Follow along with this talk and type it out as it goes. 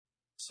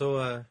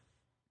So,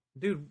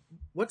 dude,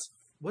 what's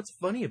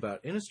funny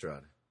about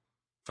Innistrad?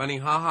 Funny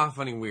haha,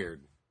 funny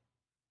weird.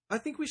 I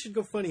think we should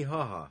go funny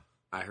haha.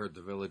 I heard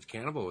the village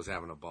cannibal was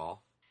having a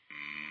ball.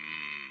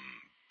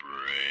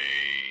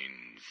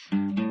 Brains.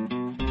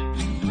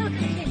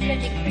 Welcome to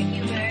Dredging for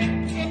Humor.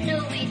 And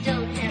no, we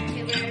don't have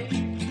humor.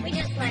 We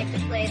just like to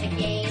play the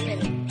game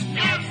and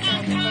have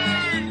some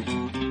fun.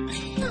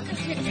 Welcome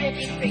to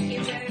Dredging for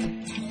Humor.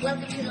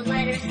 Welcome to the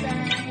lighter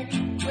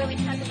side, where we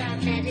talk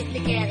about Magic the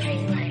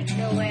Gathering like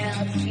nowhere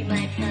else you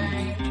might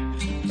find.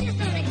 Just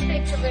don't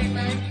expect to learn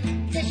much.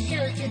 This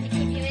show's just to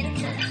keep you in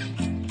touch.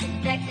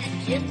 Expect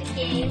it's just a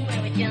game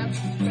where we jump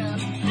from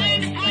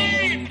plane to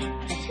plane.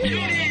 Tune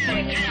in before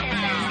you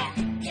head out.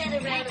 Gather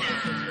round and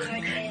listen to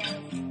our tales.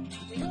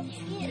 We hope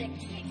you get a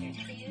kick or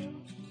two.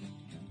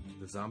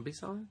 The zombie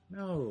song?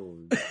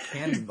 No,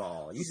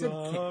 Cannonball. You said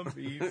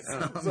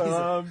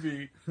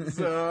Zombie.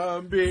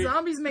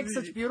 Zombies make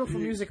such beautiful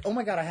music. Oh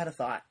my god, I had a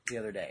thought the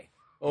other day.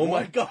 Oh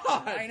my god!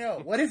 I know.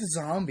 What if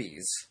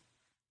zombies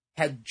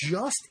had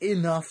just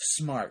enough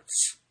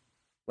smarts?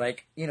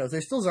 Like,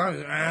 they're still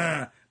zombies,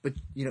 but,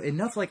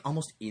 enough, like,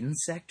 almost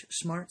insect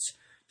smarts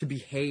to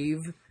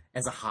behave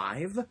as a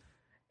hive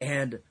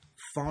and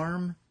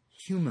farm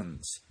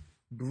humans.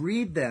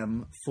 Breed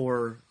them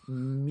for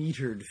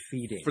metered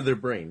feeding. For their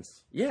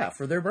brains. Yeah,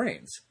 for their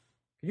brains.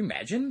 Can you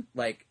imagine?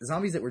 Like,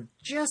 zombies that were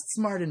just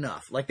smart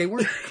enough. Like, they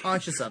weren't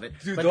conscious of it.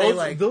 Dude,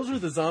 but those are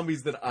the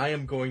zombies that I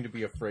am going to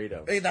be afraid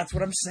of. Hey, that's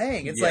what I'm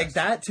saying. It's like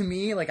that to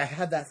me, like, I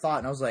had that thought,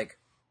 and I was like,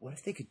 what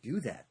if they could do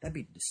that? That'd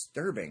be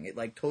disturbing. It,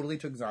 like, totally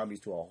took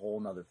zombies to a whole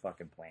nother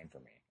fucking plane for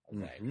me.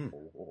 Okay.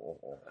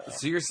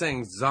 So you're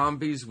saying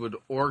zombies would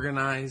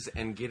organize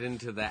and get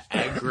into the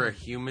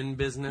agri-human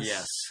business?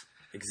 Yes,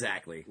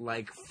 exactly.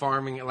 Like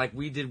farming, like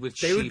we did with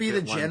they sheep. Would be the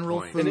at one general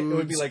point. food. And it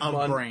would be like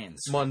of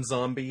brains.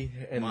 Mon-zombie,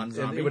 and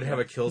it would have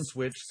a kill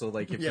switch. So,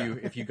 like,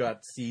 if you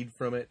got seed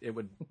from it,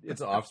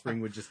 its offspring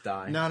would just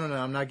die. No.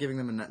 I'm not giving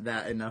them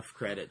enough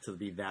credit to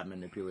be that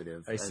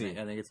manipulative. I see.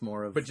 I think it's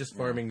more of, but just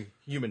farming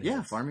human heads.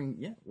 Yeah, farming.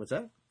 Yeah, what's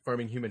that?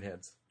 Farming human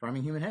heads.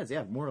 Farming human heads.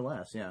 Yeah, more or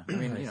less. Yeah, I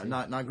mean,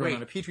 not growing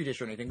on a petri dish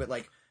or anything, but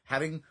like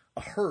having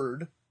a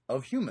herd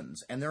of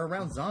humans, and they're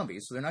around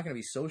zombies, so they're not going to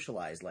be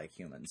socialized like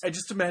humans. I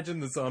just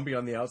imagine the zombie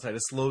on the outside, a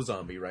slow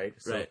zombie, right?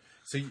 Right.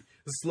 So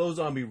the slow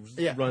zombies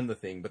run the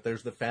thing, but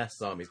there's the fast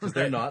zombies because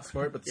they're not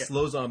smart, but the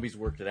slow zombies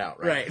worked it out,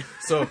 right? Right.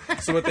 So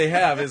what they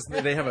have is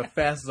they have a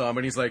fast zombie,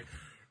 and he's like,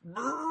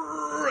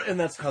 "Brrr," and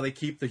that's how they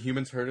keep the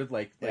humans herded,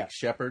 like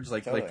shepherds,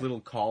 like little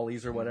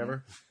collies or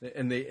whatever. Mm-hmm.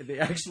 And they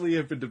actually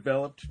have been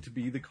developed to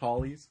be the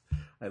collies.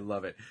 I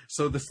love it.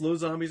 So the slow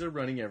zombies are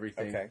running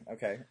everything.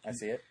 Okay, I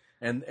see it.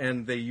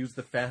 And they use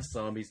the fast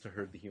zombies to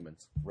herd the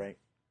humans. Right.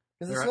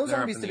 Because the slow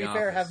zombies, to be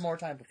fair, have more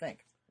time to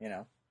think. They're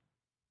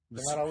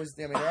not always.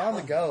 I mean, they're on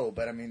the go,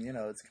 but I mean,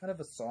 it's kind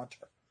of a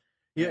saunter.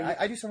 Yeah,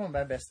 I do some of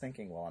my best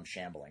thinking while I'm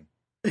shambling.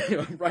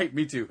 Right,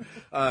 me too.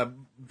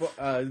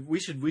 We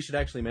should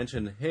actually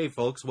mention, hey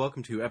folks,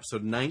 welcome to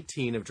episode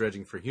 19 of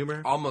Dredging for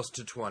Humor. Almost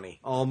to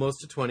 20.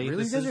 Almost to 20.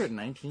 Really? You guys are at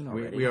 19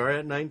 already? We are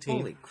at 19.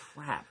 Holy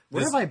crap.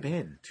 Where have I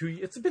been?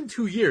 It's been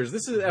 2 years.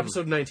 This is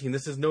episode 19.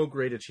 This is no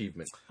great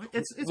achievement.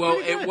 It's it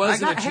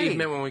was an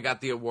achievement when we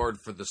got the award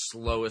for the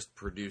slowest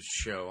produced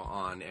show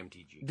on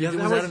MTG.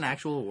 Was that an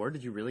actual award?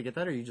 Did you really get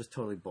that, or are you just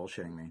totally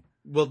bullshitting me?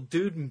 Well,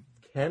 dude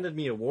handed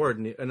me an award,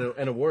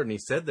 and he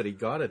said that he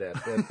got it at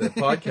the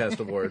podcast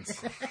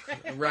awards.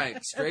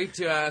 Right, straight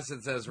to us.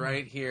 It says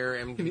right here,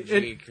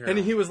 MTG. And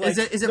he was like,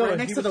 "Is it right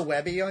next to the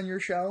Webby on your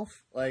shelf?"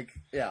 Like,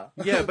 yeah,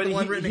 but he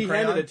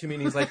handed it to me,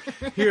 and he's like,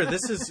 "Here,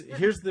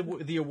 here's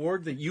the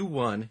award that you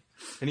won."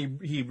 And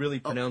he really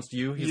pronounced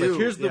you. He's like,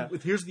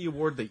 here's the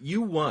award that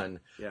you won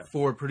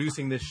for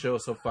producing this show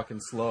so fucking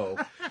slow.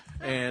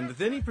 And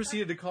then he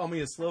proceeded to call me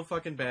a slow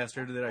fucking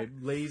bastard, that I'm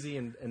lazy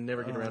and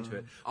never get around to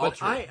it.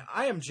 But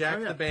I am Jack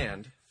the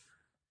band.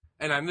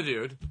 And I'm the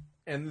dude.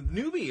 And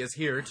the newbie is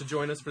here to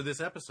join us for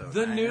this episode.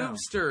 The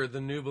noobster, the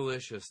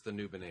noobalicious, the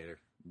noobinator.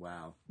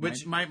 Wow.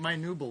 Which my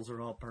noobles are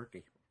all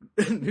perky.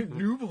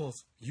 Noobles.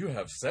 You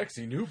have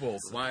sexy noobles.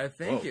 Why,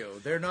 thank you.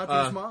 They're not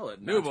too small.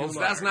 Noobles,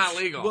 that's not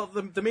legal. Well,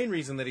 the main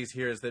reason that he's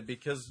here is that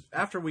because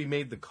after we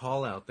made the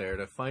call out there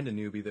to find a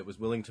newbie that was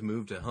willing to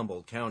move to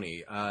Humboldt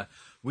County,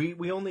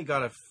 we only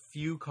got a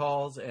few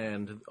calls,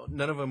 and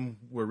none of them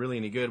were really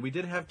any good. We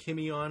did have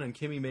Kimmy on, and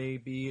Kimmy may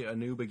be a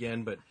noob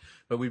again, but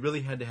we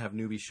really had to have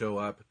newbie show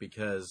up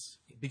because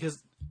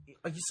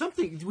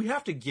something we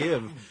have to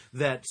give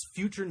that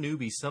future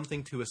newbie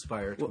something to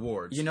aspire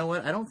towards. You know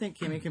what? I don't think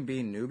Kimmy can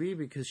be newbie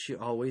because she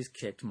always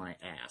kicked my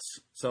ass.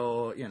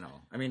 So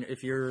I mean,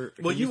 if you're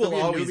you will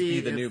always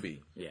be the newbie.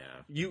 Yeah,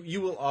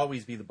 you will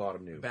always be the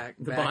bottom noob.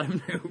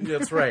 Bottom noob.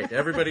 That's right.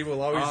 Everybody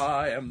will always.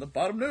 I am the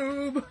bottom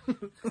noob.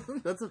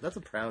 that's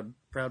a proud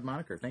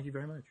moniker. Thank you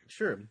very much.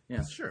 Sure.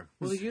 Yeah. Sure.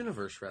 Well, the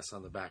universe rests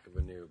on the back of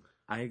a noob.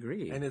 I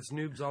agree. And it's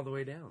noobs all the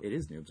way down. It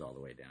is noobs all the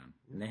way down.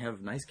 And they have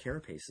nice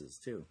carapaces,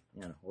 too.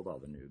 Hold all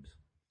the noobs.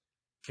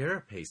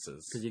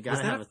 Carapaces? Because you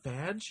gotta have a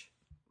fadge?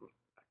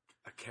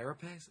 A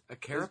carapace? A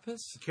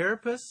carapace?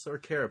 Carapace or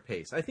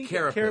carapace? I think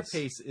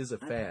carapace is a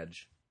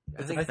fadge.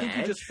 I think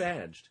you just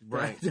fadged.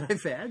 Right. Did I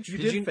fadge? You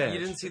did fadge. You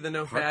didn't see the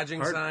no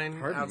fadging sign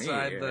pardon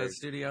outside me. the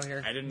studio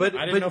here? I didn't But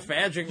know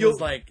fadging you'll-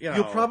 was like, you know.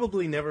 You'll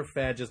probably never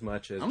fadge as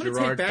much as I'm going to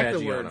Gerard take back Fagiano.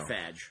 the word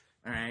fadge.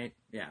 All right?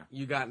 Yeah.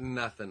 You got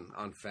nothing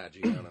on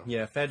Fagiano.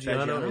 Yeah,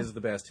 Fagiano Fagiano? is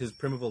the best. His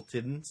Primeval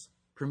Tiddens.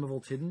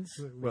 Primeval Tiddens?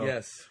 Well,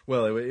 Yes.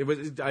 Well, it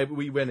was.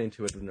 We went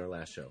into it in our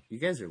last show. You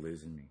guys are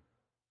losing me.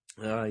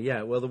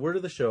 Yeah. Well, the word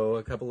of the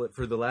show,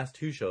 for the last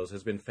 2 shows,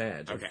 has been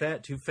fadge. Okay.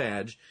 And to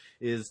fadge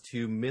is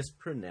to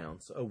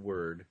mispronounce a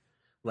word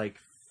like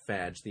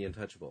fadge the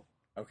Untouchable.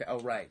 Okay. Oh,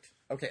 right.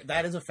 Okay,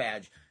 that is a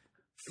fadge.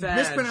 Fadge.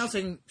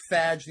 Mispronouncing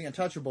fadge the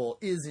Untouchable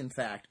is, in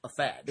fact, a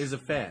fadge. Is a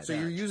fadge. So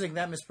you're using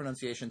that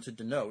mispronunciation to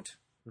denote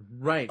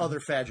right. other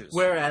fadges.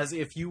 Whereas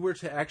if you were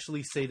to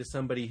actually say to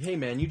somebody, "Hey,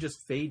 man, you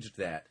just fadged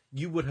that,"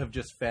 you would have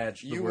just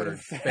fadged the you word would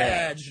have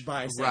fadge. fadged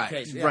by saying, Right.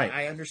 okay, yeah, Right.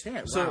 I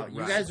understand. So- Wow,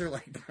 you guys are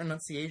like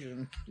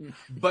pronunciation.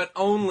 But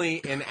only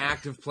in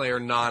active player,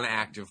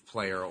 non-active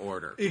player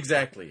order.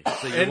 Exactly.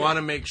 So you want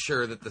to make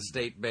sure that the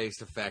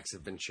state-based effects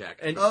have been checked.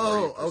 And- before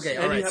Oh, you proceed. okay,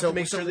 And all right. you have So- to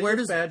make so sure that where your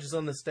does- badge is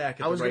on the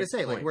stack. At I was going going to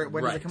say, like, where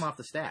does Right. it come off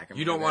the stack? I mean,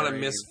 You don't want to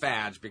very- miss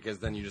fadge because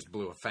then you just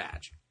blew a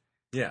fadge.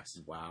 Yes.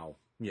 Wow.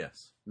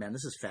 Yes. Man,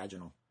 this is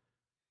vaginal.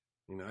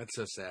 You know, it's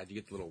so sad. You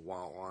get the little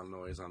wah-wah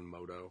noise on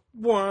Moto.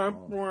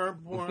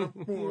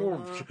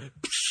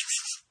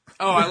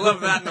 Oh, I love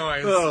that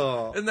noise.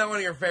 Oh. Isn't that one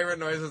of your favorite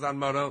noises on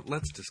Moto?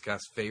 Let's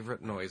discuss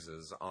favorite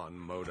noises on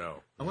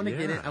Moto. I want to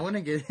get Yeah. in, I want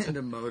to get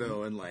into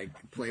Moto and like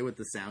play with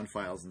the sound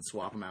files and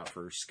swap them out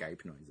for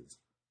Skype noises.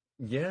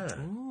 Yeah.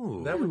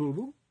 Ooh. That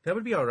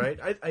would be all right.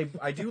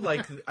 I do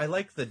like I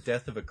the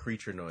death of a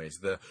creature noise,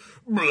 the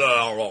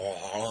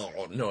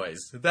noise.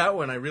 That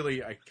one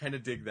I kind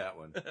of dig that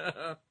one.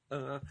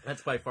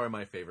 That's by far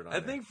my favorite. On I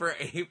there. think for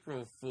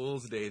April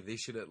Fool's Day, they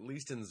should at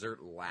least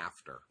insert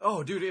laughter.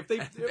 Oh, dude, if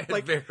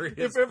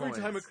various every points.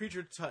 time a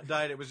creature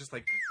died, it was just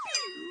like.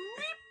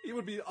 It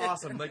would be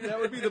awesome. Like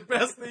that would be the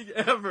best thing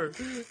ever.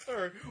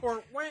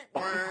 Or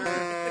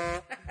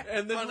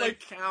and then On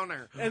like a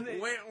counter. and On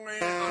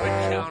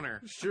a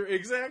counter. Sure,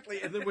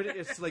 exactly. And then when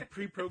it's like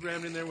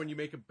pre-programmed in there, when you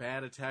make a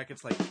bad attack,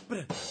 it's like,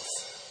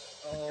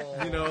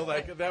 you know,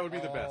 like that would be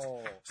the best.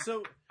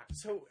 So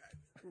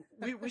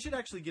we should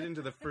actually get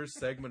into the first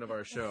segment of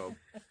our show.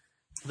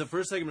 The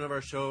first segment of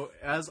our show,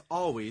 as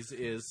always,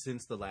 is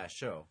Since the Last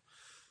Show.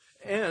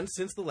 And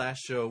since the last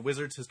show,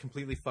 Wizards has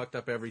completely fucked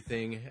up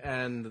everything,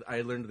 and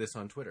I learned this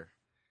on Twitter.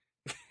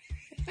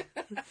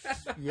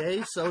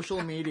 Yay,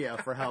 social media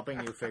for helping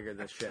you figure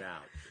this shit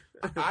out.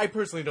 I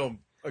personally don't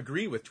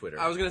agree with Twitter.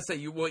 I was gonna say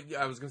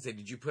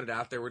did you put it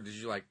out there, or did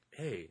you like,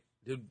 hey,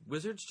 did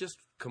Wizards just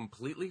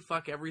completely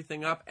fuck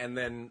everything up? And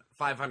then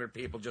 500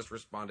 people just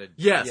responded,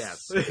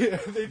 yes.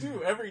 They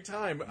do every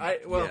time.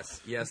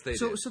 Yes, they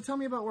So did. tell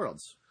me about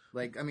Worlds.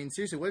 Like, I mean,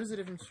 seriously, what is the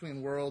difference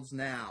between Worlds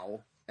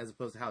now as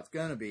opposed to how it's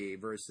going to be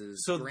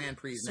versus Grand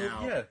Prix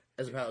now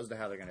as opposed to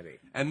how they're going to be?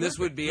 And this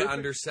would be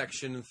under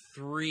Section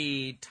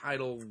 3,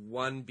 Title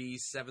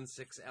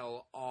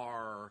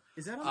 1B76LR.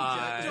 Is that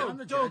on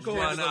the judge? Don't go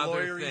One into the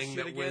other lawyery thing shit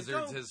that again.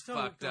 Wizards has Don't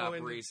fucked go up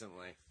into-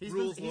 recently.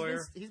 Rules lawyer.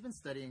 He's been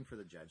studying for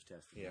the judge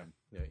test. Yeah.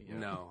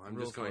 No, I'm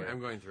Rules just going. lawyer. I'm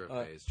going through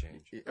a phase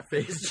change. A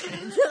phase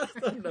change.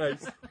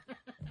 Nice.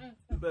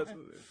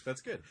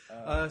 That's good.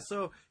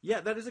 So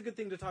yeah, that is a good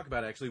thing to talk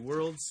about. Actually,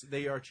 Worlds,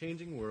 they are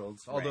changing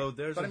Worlds. Although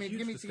there's but a I mean,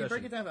 huge can you discussion.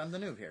 break it down? I'm the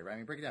noob here. Right? I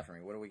mean, break it down for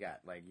me. What do we got?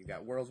 Like, you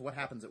got Worlds. What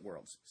happens at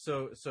Worlds?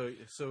 So.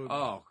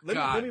 Oh let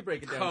God! me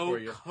break it down Coke, for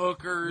you.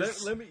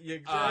 hookers, Let me. Yeah,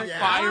 Yeah.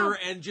 fire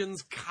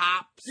engines,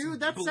 cops. Dude,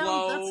 that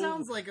blow.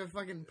 sounds like a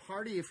fucking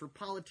party for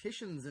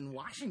politicians in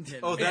Washington.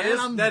 Oh,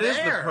 Man, that is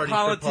there. the party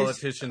for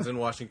politicians in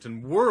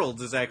Washington.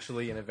 Worlds is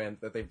actually an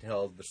event that they've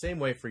held the same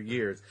way for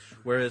years,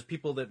 whereas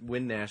people that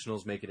win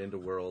nationals make it into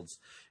Worlds.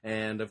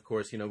 And of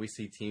course, we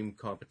see team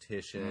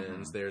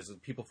competitions. There's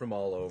people from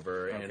all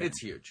over, and It's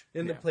huge.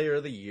 And the Player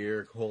of the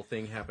Year whole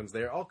thing happens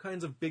there. All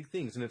kinds of big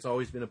things, and it's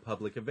always been a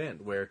public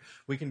event where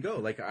we can go.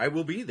 Like, I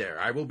will be there.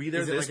 I will be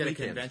there Is it this like at a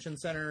weekend. convention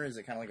center? Is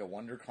it kind of like a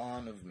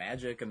WonderCon of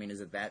Magic? I mean,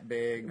 is it that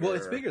big? Well, or-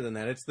 it's bigger than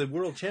that. It's the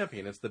world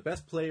champion. It's the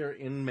best player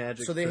in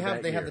Magic. So they for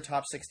have that year. the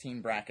top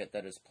 16 bracket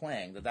that is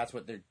playing. That's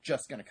what they're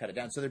just going to cut it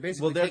down. So they're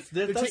basically Well, that's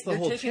the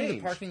whole they're taking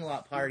change. the parking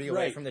lot party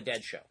away Right. from the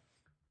Dead Show.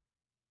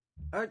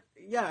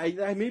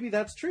 Yeah, maybe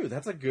that's true.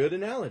 That's a good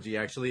analogy.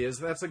 Actually,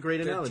 that's a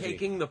great They're analogy.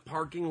 taking the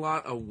parking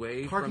lot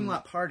away Parking from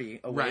lot party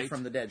away Right.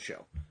 from the Dead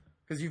Show.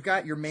 Because you've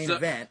got your main So-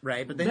 event,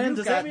 right? But then Man, you've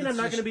does got that mean I'm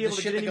not going to be able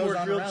to shit get any that goes more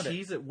on grilled around it.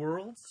 cheese at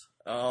Worlds?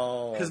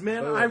 Oh, Because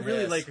man, boom, I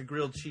really yes. like a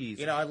grilled cheese.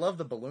 You know, I love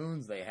the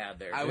balloons they had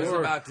there. I too. was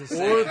about to or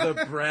say.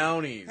 the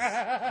brownies.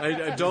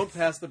 I don't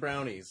pass the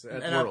brownies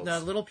at and Worlds. the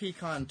little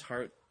pecan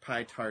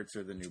pie tarts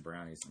are the new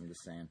brownies. I'm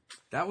just saying.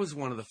 That was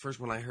one of the first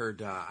when I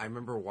heard. I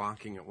remember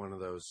walking at one of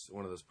those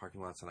parking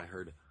lots, and I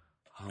heard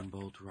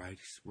Humboldt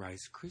Rice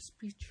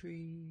Krispie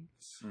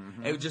treats.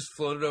 It just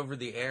floated over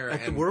the air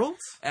At the Worlds?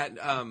 At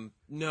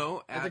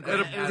no, at the a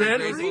Grand Grateful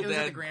Prix? It was at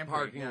Dead the Grand Prix,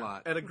 parking yeah.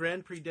 lot. At a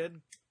Grand Prix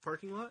Dead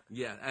parking lot?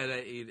 Yeah, at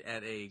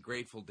a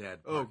Grateful Dead.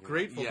 Oh, parking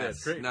Grateful lot. Dead.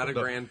 Yes, Grateful not a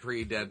Dead. Grand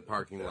Prix Dead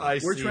parking lot. I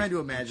We're see. trying to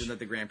imagine that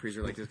the Grand Prix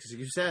are like this because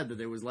you said that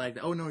it was like,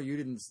 oh no, you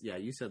didn't. Yeah,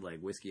 you said like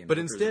whiskey and But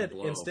hookers instead,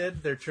 and blow.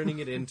 they're turning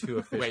it into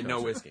a fish. Wait, no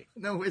concert. whiskey.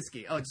 No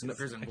whiskey. Oh, it's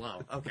hookers and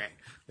blow. Okay.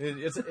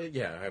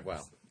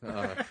 Well.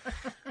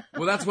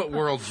 Well, that's what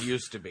Worlds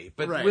used to be,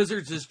 but Right.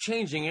 Wizards is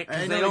changing it I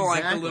because know they don't like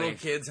exactly. the little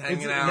kids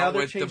hanging Now out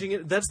they're with changing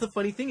it. That's the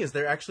funny thing is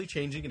they're actually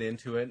changing it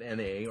into an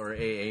NA or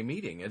AA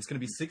meeting. It's going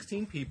to be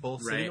 16 people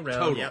sitting Right.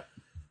 around. Total. Yep.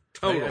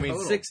 Total. I mean,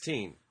 Total.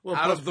 16 Well,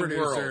 out plus of the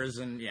world. producers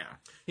and yeah.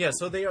 Yeah,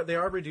 so they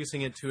are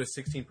reducing it to a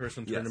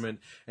 16-person Yes. tournament,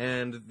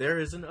 and there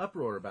is an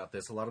uproar about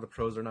this. A lot of the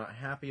pros are not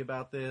happy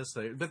about this,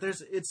 but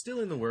it's still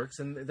in the works,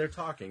 and they're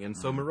talking. And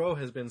so Moreau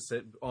has been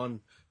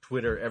on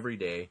Twitter every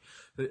day,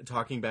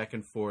 talking back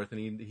and forth,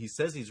 and he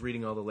says he's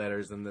reading all the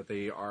letters and that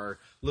they are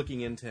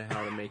looking into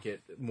how to make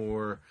it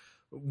more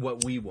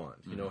what we want,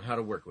 how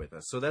to work with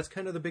us. So that's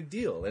kind of the big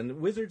deal. And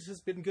Wizards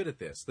has been good at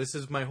this. This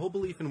is my whole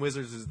belief in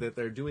Wizards is that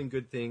they're doing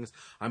good things.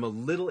 I'm a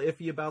little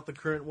iffy about the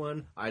current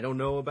one. I don't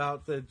know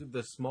about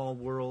the small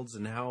worlds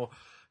and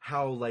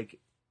how like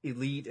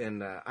elite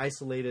and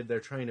isolated they're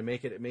trying to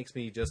make it. It makes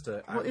me just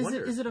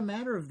Is it a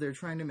matter of they're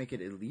trying to make it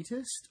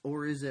elitist,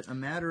 or is it a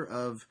matter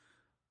of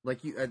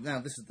like you? Now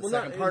this is the Well,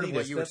 second not part of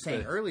what elitist, you were that's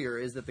saying the- earlier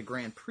is that the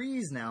Grand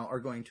Prix now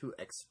are going to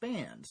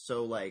expand.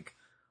 So like,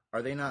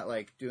 are they not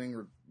like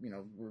doing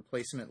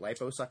replacement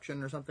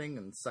liposuction or something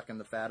and sucking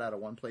the fat out of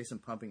one place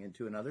and pumping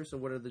into another? So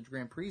what are the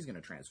Grand Prix going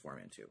to transform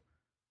into?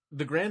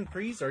 The Grand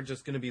Prix are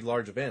just going to be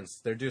large events.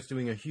 They're just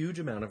doing a huge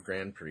amount of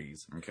Grand Prix.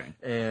 Okay.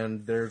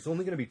 And there's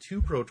only going to be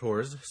 2 Pro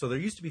Tours. So there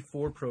used to be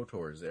 4 Pro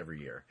Tours every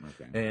year.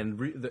 Okay.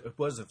 And it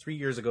was 3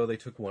 years ago they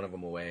took one of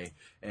them away.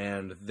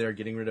 And they're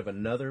getting rid of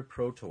another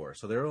Pro Tour.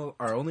 So there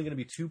are only going to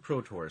be 2 Pro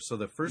Tours. So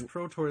the first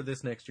Pro Tour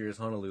this next year is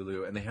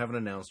Honolulu. And they haven't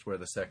announced where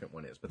the second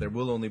one is. But there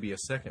will only be a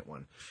second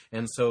one.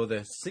 And so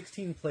the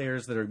 16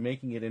 players that are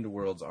making it into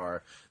Worlds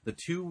are the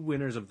 2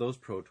 winners of those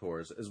Pro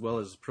Tours, as well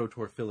as Pro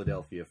Tour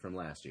Philadelphia from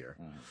last year.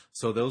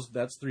 So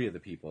that's 3 of the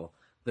people.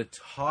 The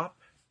top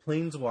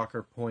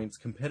Planeswalker points,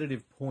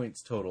 competitive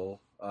points total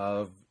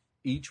of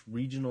each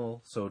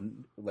regional, so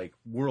like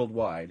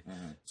worldwide.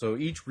 So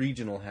each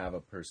region will have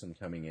a person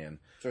coming in.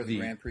 So are the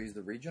Grand Prix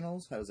the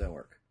regionals? How does that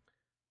work?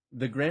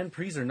 The Grand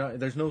Prix are not.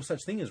 There's no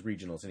such thing as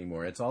regionals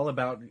anymore. It's all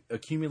about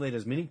accumulate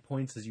as many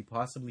points as you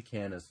possibly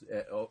can, as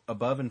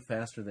above and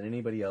faster than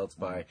anybody else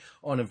by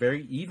on a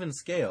very even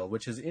scale,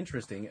 which is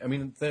interesting. I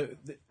mean,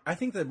 I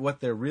think that what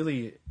they're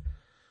really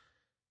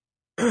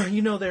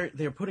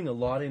they're putting a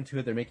lot into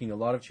it. They're making a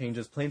lot of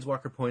changes.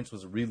 Planeswalker points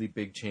was a really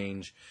big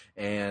change,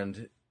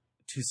 and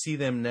to see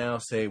them now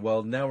say,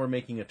 well, now we're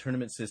making a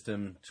tournament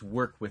system to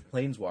work with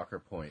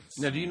Planeswalker points.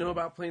 Now, do you know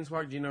about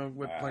Planeswalker? Do you know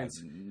what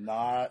Planes?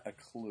 Not a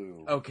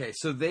clue. Okay,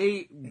 so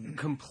they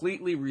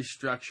completely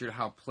restructured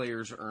how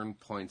players earn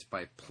points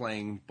by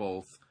playing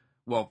both.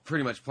 Well,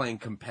 pretty much playing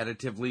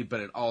competitively, but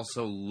at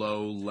also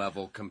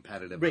low-level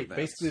competitive Right, events.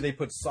 basically they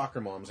put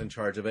soccer moms in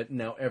charge of it, and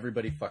now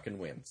everybody fucking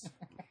wins.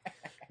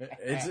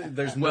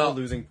 There's no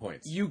losing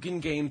points. You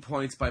can gain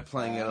points by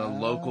playing at a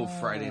local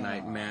Friday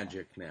Night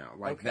Magic now.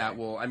 Like that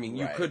will, I mean,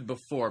 you could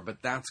before,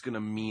 but that's going to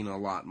mean a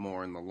lot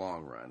more in the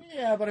long run.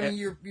 Yeah, but I mean,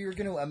 you're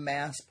going to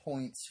amass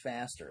points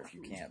faster if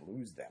you can't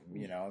lose them.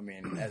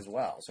 As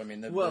well. So I mean,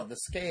 the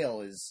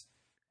scale is.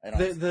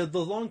 The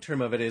long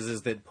term of it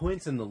is that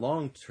points in the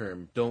long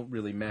term don't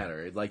really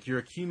matter. Like your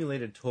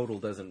accumulated total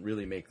doesn't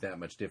really make that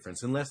much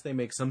difference unless they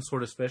make some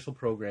sort of special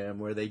program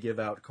where they give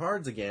out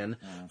cards again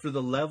for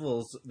the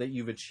levels that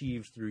you've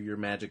achieved through your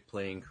Magic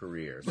playing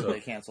career. So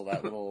they cancel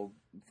that little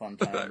fun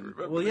time.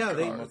 Well, yeah,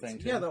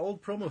 the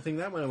old promo thing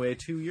that went away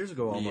 2 years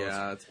ago almost.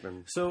 Yeah, it's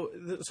been so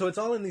it's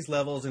all in these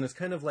levels, and it's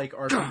kind of like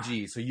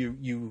RPG. So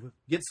you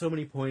get so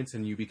many points,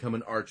 and you become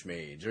an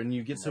archmage, and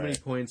you get so many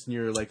points, and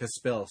you're like a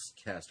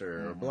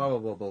spellcaster, or blah blah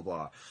blah blah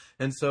blah.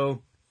 And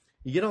so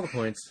you get all the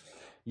points,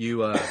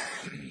 you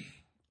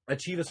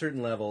achieve a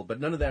certain level, but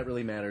none of that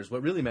really matters.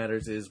 What really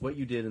matters is what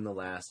you did in the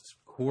last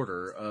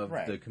quarter of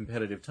the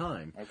competitive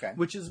time. Okay.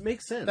 Which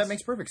makes sense. That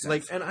makes perfect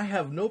sense. And I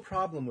have no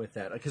problem with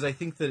that because I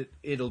think that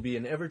it'll be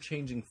an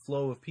ever-changing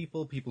flow of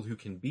people who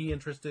can be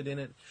interested in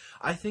it.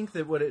 I think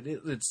that what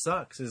it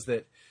sucks is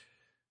that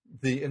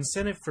the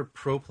incentive for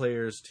pro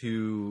players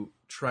to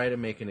try to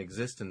make an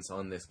existence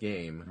on this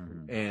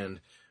game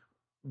and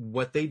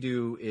what they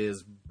do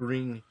is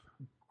bring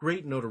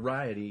great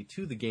notoriety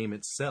to the game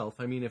itself.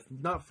 I mean, if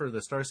not for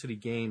the Star City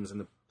Games and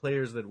the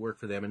players that work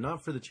for them, and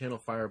not for the Channel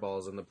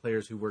Fireballs and the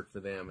players who work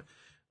for them,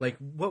 like,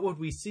 what would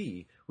we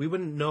see? We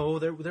wouldn't know.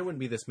 There wouldn't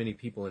be this many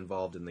people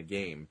involved in the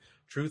game,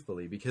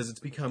 truthfully, because it's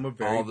become a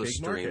very all the big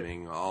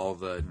streaming,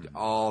 market.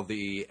 all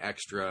the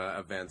extra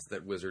events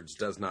that Wizards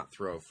does not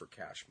throw for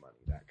cash money,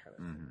 that kind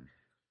of thing.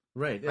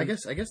 Right. I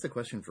guess the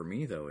question for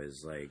me though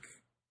is like,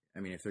 I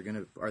mean,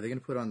 are they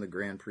gonna put on the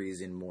Grand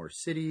Prix in more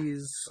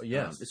cities?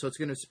 Yes. So it's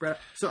gonna spread.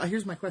 So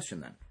here's my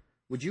question then: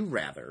 would you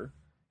rather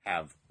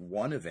have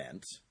one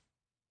event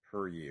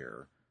per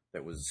year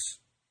that was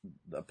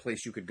a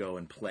place you could go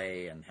and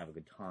play and have a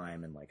good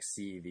time and like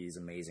see these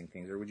amazing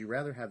things, or would you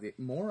rather have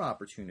more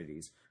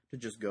opportunities to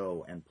just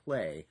go and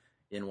play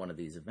in one of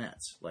these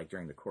events, like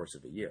during the course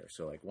of a year?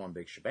 So like one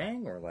big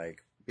shebang, or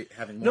like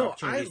having more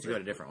opportunities to go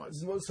to different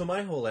ones? So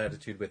my whole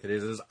attitude with it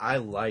is I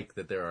like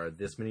that there are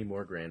this many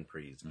more Grand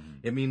Prix. Mm-hmm.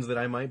 It means that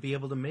I might be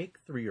able to make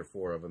 3 or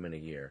 4 of them in a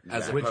year,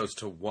 as opposed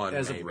to one.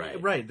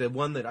 Right. The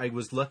one that I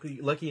was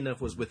lucky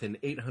enough was within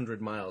 800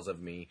 miles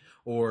of me,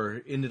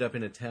 or ended up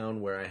in a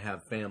town where I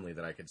have family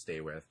that I could stay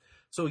with.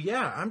 So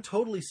yeah, I'm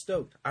totally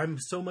stoked. I'm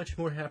so much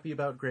more happy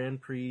about Grand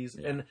Prix,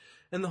 and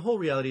the whole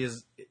reality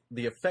is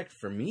the effect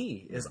for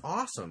me is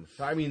awesome.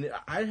 I mean,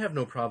 I have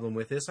no problem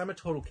with this. I'm a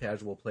total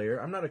casual player.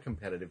 I'm not a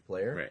competitive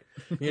player,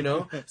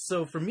 right?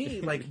 So for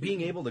me, like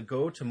being able to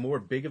go to more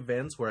big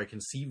events where I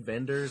can see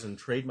vendors and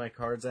trade my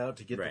cards out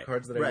to get the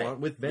cards that I want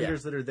with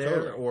vendors that are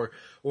there,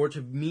 or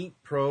to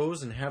meet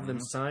pros and have them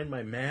sign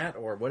my mat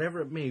or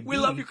whatever it may be. We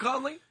love you,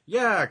 Conley.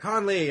 Yeah,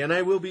 Conley, and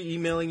I will be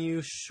emailing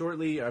you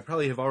shortly. I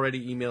probably have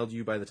already emailed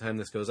you by the time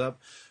this goes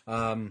up.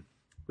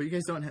 But you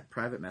guys don't have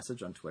private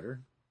message on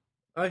Twitter?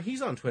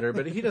 He's on Twitter,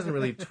 but he doesn't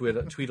really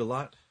tweet a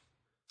lot.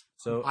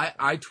 So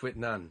I tweet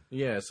none.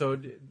 Yeah, so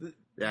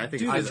I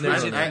think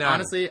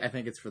honestly, I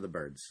think it's for the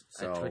birds.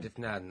 So I tweeted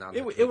none.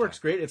 It works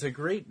great. It's a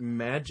great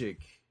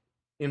magic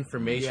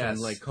information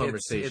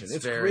conversation.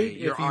 It's great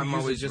if you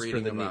use it just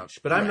for the niche.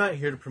 But I'm not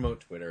here to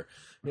promote Twitter.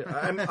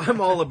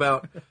 I'm all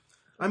about.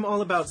 I'm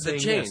all about saying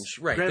the change,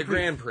 yes, the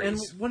Grand Prix. And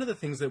one of the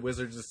things that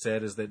Wizards has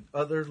said is that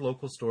other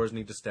local stores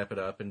need to step it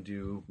up and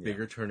do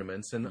bigger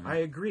tournaments, and I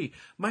agree.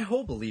 My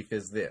whole belief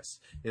is this,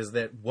 is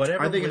that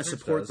whatever... Are they going to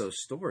support those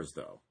stores,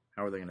 though?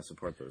 How are they going to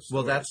support those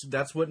stores? Well,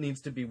 that's what needs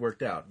to be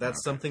worked out.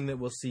 That's something that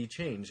we'll see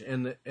change.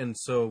 And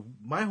so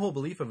my whole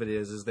belief of it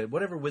is that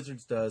whatever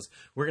Wizards does,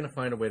 we're going to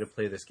find a way to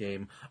play this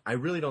game. I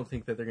really don't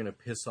think that they're going to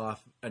piss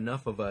off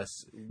enough of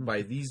us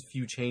by these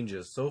few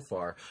changes so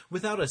far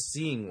without us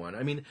seeing one.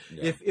 I mean,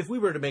 if we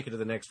were to make it to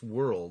the next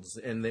Worlds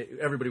and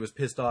everybody was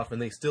pissed off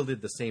and they still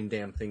did the same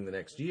damn thing the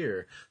next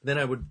year, then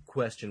I would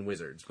question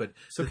Wizards. But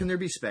so can there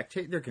be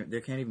there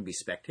can't even be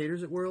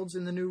spectators at Worlds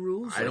in the new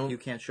rules? You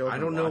can't show up. I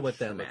don't know what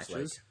that looks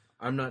like.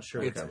 I'm not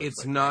sure.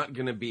 It's not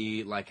going to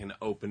be like an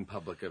open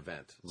public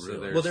event.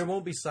 Really? Well, there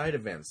won't be side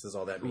events, is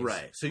all that means.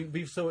 Right.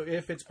 So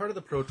if it's part of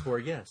the Pro Tour,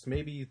 yes,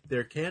 maybe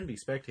there can be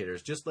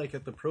spectators. Just like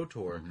at the Pro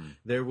Tour,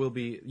 there will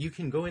be. You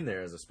can go in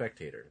there as a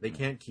spectator. They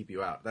can't keep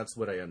you out. That's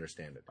what I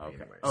understand it. Okay.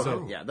 Anyway.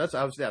 So yeah, that's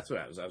what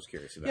I was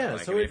curious about. Yeah.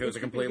 Like, so if it was a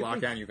complete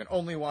lockdown, you can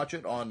only watch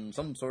it on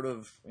some sort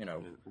of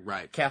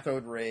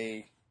cathode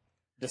ray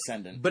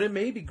descendant. But it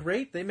may be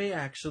great. They may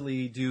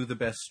actually do the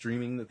best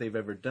streaming that they've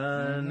ever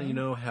done,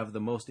 have the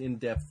most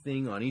in-depth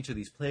thing on each of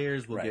these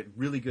players. We'll get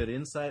really good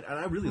insight. And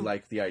I really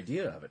like the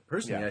idea of it.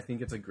 Personally, I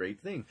think it's a great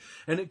thing.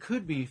 And it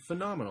could be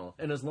phenomenal.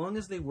 And as long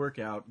as they work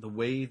out the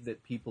way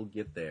that people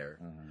get there,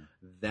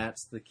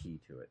 that's the key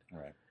to it.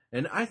 Right.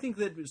 And I think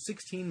that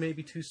 16 may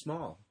be too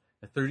small.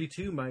 A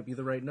 32 might be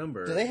the right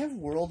number. Do they have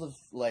World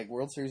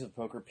Series of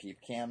Poker peep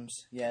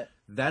cams yet?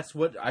 That's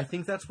I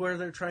think that's where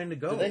they're trying to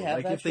go. Do they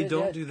have that if they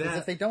don't do that, because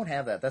if they don't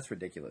have that, that's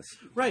ridiculous.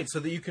 Right, so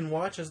that you can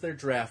watch as they're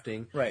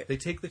drafting. Right, they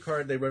take the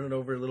card, they run it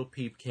over a little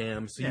peep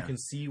cam, so you can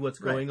see what's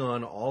going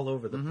on all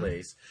over the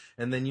place,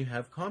 and then you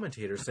have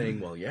commentators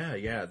saying, "Well,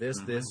 this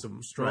a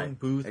strong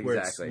booth where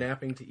it's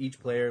snapping to each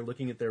player,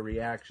 looking at their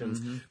reactions,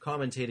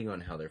 commentating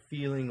on how they're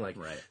feeling."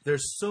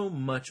 There's so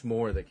much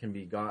more that can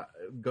be got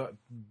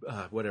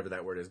whatever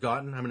that word is,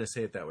 gotten. I'm going to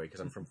say it that way because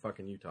I'm from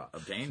fucking Utah.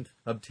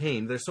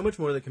 Obtained. There's so much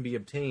more that can be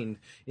obtained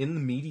in the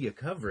media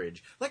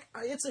coverage. Like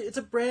it's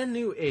a brand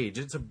new age.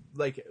 It's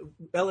like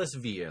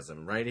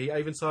LSVism, right? I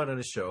even saw it on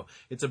his show.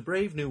 It's a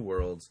brave new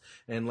worlds,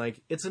 and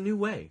it's a new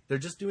way. They're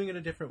just doing it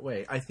a different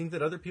way. I think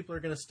that other people are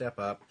going to step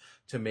up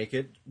to make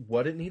it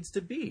what it needs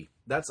to be.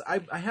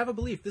 I have a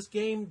belief. This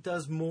game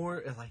does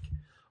more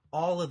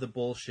all of the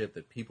bullshit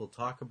that people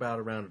talk about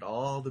around it,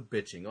 all the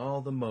bitching,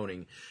 all the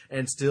moaning,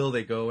 and still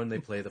they go and they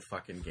play the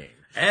fucking game.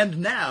 And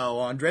now,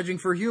 on Dredging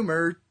for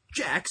Humor,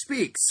 Jack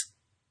speaks.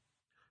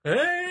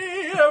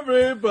 Hey,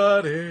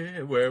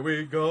 everybody, where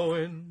we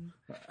going?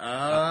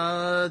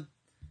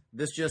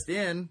 This just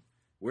in.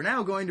 We're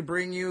now going to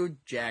bring you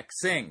Jack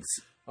Sings.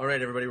 All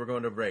right, everybody, we're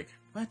going to a break.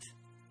 What?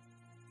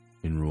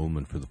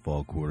 Enrollment for the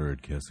fall quarter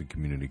at Keswick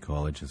Community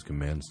College has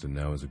commenced, and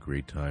now is a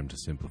great time to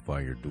simplify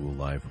your dual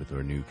life with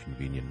our new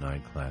convenient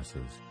night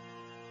classes.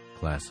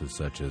 Classes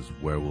such as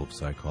Werewolf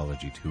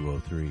Psychology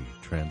 203,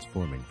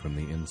 Transforming from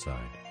the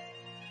Inside,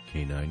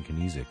 K9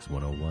 Kinesics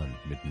 101,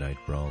 Midnight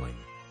Brawling,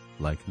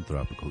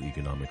 Lycanthropical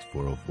Economics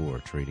 404,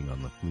 Trading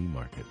on the Flea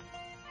Market,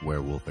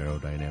 Werewolf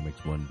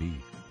Aerodynamics 1B,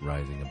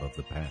 Rising Above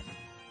the Pack,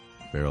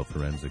 Feral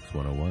Forensics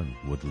 101,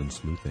 Woodland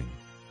Sleuthing,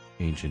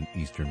 Ancient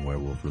Eastern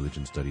Werewolf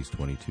Religion Studies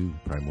 22,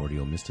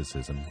 Primordial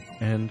Mysticism,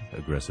 and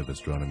Aggressive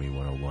Astronomy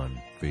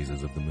 101,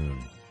 Phases of the Moon.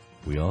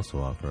 We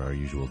also offer our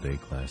usual day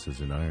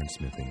classes in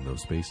ironsmithing, though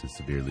space is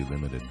severely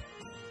limited.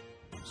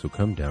 So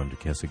come down to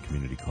Keswick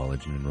Community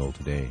College and enroll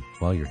today.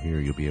 While you're here,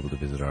 you'll be able to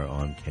visit our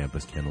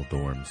on-campus kennel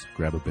dorms,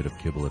 grab a bit of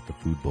kibble at the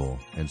food bowl,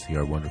 and see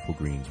our wonderful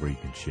greens where you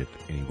can shit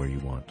anywhere you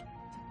want.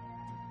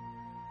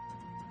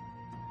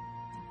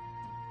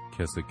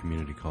 Keswick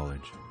Community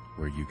College,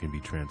 where you can be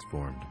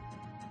transformed.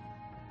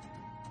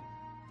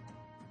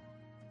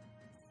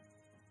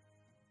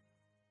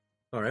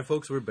 All right,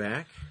 folks, we're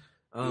back.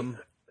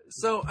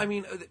 So, I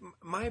mean,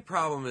 my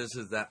problem is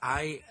that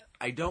I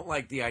don't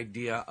like the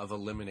idea of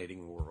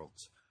eliminating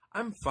worlds.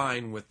 I'm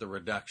fine with the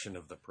reduction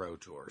of the Pro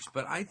Tours,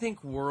 but I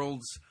think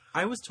worlds...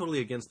 I was totally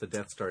against the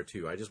Death Star,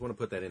 too. I just want to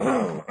put that in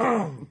there.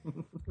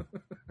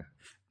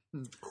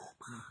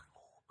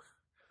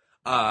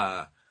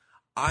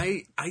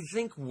 I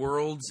think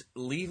Worlds,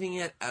 leaving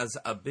it as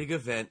a big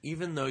event,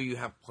 even though you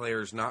have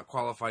players not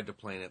qualified to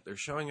play in it, they're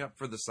showing up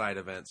for the side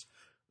events,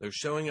 they're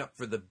showing up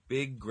for the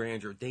big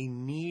grandeur. They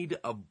need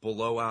a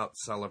blowout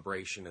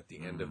celebration at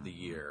the end of the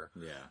year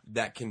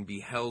that can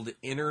be held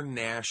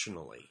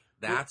internationally.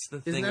 That's the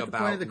thing Isn't that about the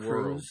point of the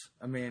Worlds. cruise?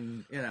 I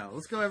mean,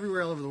 let's go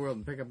everywhere all over the world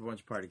and pick up a bunch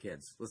of party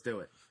kids. Let's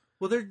do it.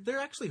 Well, they're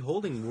actually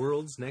holding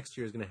Worlds next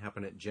year is going to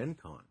happen at Gen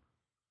Con.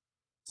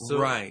 So,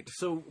 Right.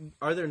 So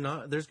are there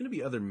not? There's going to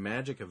be other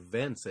Magic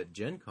events at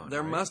Gen Con.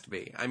 There right? must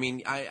be. I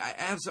mean,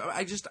 I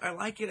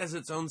like it as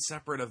its own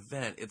separate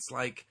event. It's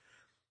like,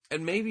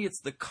 and maybe it's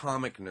the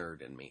comic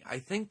nerd in me. I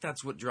think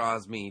that's what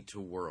draws me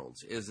to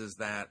Worlds is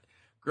that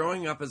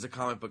growing up as a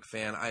comic book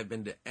fan, I've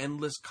been to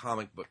endless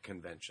comic book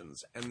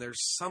conventions, and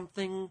there's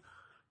something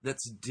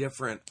that's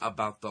different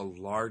about the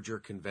larger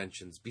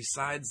conventions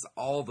besides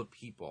all the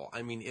people.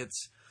 I mean,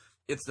 it's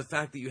the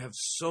fact that you have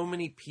so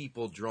many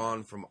people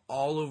drawn from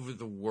all over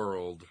the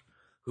world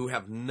who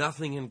have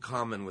nothing in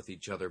common with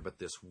each other but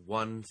this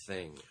one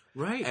thing.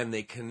 Right. And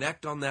they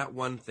connect on that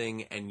one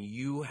thing, and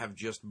you have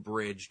just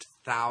bridged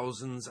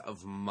thousands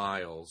of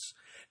miles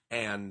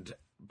and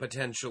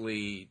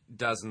potentially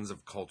dozens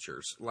of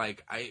cultures.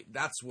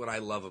 That's what I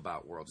love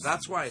about Worlds.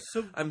 That's why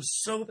I'm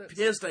so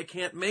pissed I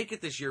can't make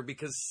it this year,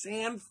 because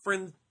San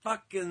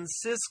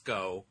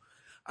Francisco,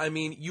 I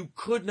mean, you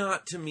could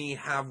not, to me,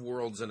 have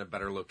Worlds in a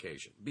better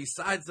location.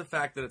 Besides the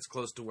fact that it's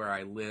close to where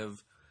I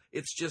live,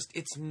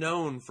 it's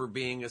known for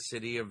being a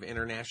city of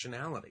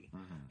internationality.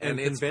 Mm-hmm. And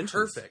it's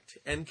perfect.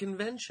 And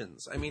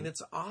conventions. I mean,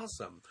 it's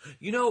awesome.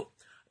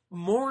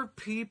 More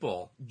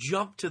people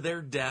jump to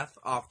their death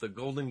off the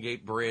Golden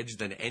Gate Bridge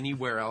than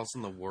anywhere else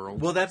in the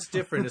world. Well, that's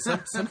different.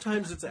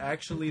 Sometimes it's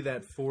actually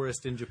that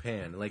forest in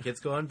Japan. Like, it's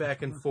gone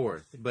back and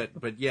forth.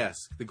 But yes,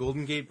 the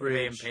Golden Gate Bridge.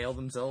 They impale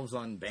themselves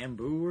on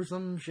bamboo or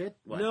some shit?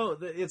 What? No,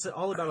 it's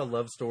all about a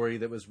love story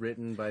that was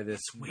written by this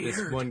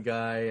one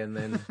guy, and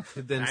then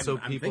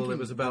it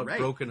was about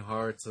broken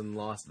hearts and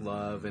lost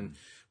love,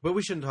 but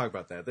we shouldn't talk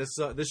about that.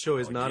 This show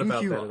is not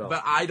about that at all.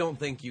 But I don't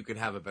think you could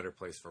have a better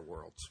place for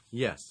Worlds.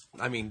 Yes.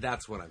 I mean,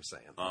 that's what I'm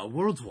saying.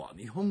 Worlds wa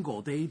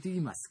Nihongo de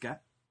imasu ka?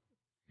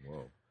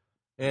 Whoa.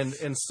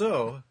 And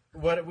so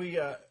what we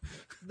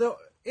though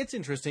it's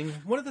interesting.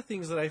 One of the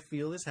things that I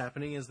feel is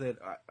happening is that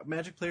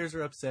Magic players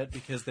are upset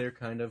because they're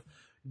kind of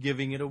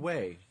giving it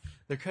away.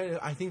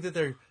 I think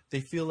that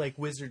they feel like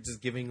Wizards is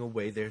giving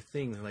away their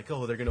thing. They're like,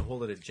 oh, they're going to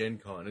hold it at Gen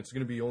Con. It's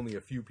going to be only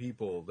a few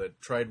people that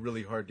tried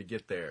really hard to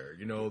get there.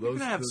 You're going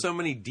to have so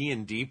many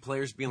D&D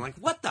players being like,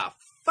 what the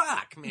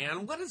fuck,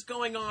 man? What is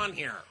going on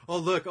here? Oh,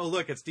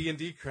 look, it's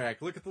D&D crack.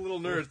 Look at the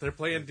little nerds. They're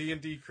playing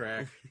D&D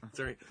crack.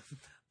 Sorry.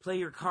 Play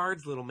your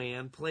cards, little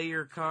man. Play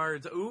your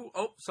cards. Ooh,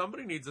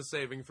 somebody needs a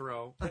saving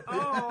throw.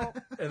 Oh.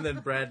 And then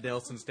Brad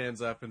Nelson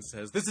stands up and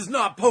says, this is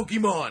not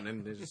Pokemon!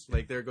 And they're just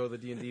like, there go the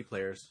D&D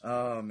players.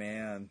 Oh,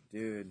 man.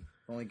 Dude.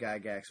 Only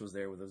Gygax was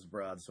there with his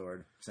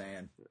broadsword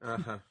saying.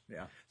 Uh-huh.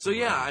 Yeah. So,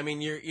 yeah, I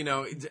mean,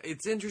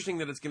 it's interesting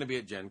that it's going to be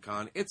at Gen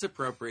Con. It's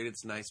appropriate.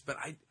 It's nice. But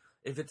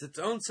if it's its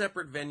own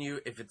separate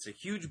venue, if it's a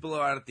huge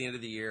blowout at the end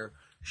of the year,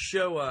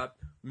 show up,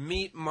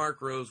 meet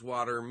Mark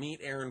Rosewater, meet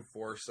Aaron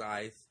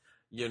Forsyth,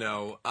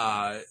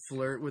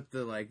 flirt with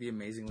the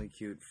amazingly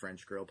cute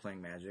French girl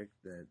playing Magic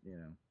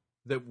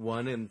that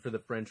won in for the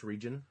French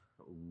region.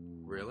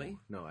 Ooh. Really?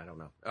 No, I don't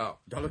know. Oh,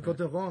 dans le Côte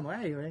de Rome,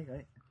 right.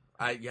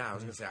 I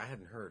was gonna say I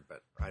hadn't heard,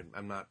 but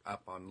I'm not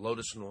up on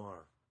Lotus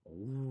Noir.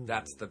 Ooh.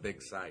 That's the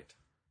big site.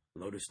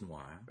 Lotus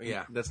Noir.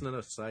 Yeah, that's not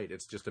a site.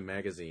 It's just a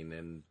magazine,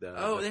 and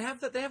they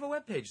have that. They have a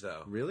webpage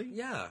though. Really?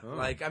 Yeah. Oh.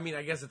 I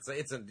guess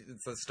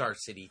it's a Star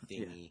City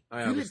thingy.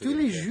 Yeah. Tous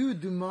les jeux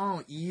du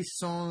monde ils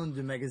sont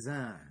de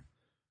magasin.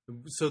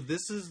 So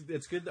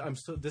it's good.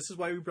 This is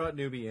why we brought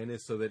Newbie in,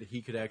 is so that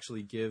he could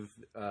actually give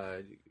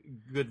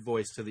good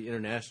voice to the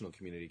international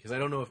community. Because I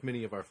don't know if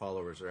many of our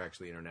followers are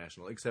actually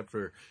international, except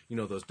for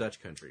those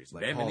Dutch countries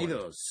like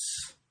Bienvenidos.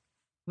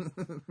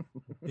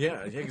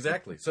 Yeah,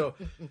 exactly. So,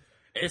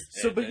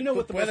 but you know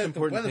what the most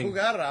important thing?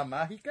 Jugar a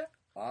Mágica?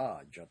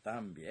 Yo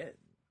también.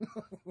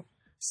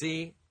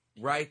 See.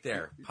 Right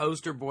there.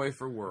 Poster boy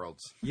for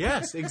Worlds.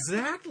 Yes,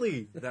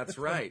 exactly. That's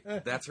right.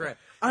 That's right.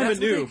 I'm That's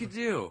a noob. What they could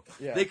do.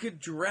 Yeah. They could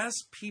dress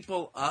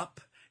people up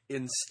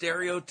in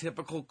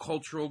stereotypical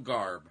cultural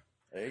garb.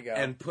 There you go.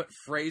 And put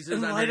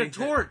phrases and underneath light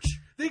a torch.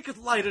 They could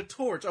light a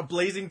torch. A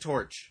blazing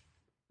torch.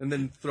 And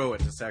then throw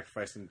it to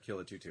sacrifice and kill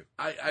a tutu.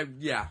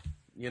 Yeah,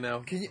 you know.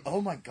 Can you? Oh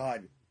my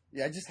god!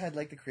 Yeah, I just had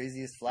like the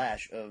craziest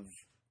flash of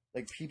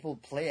like people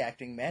play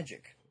acting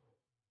magic.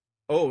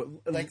 Oh,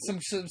 Like some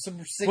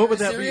what would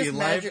that serious be?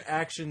 magic Live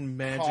action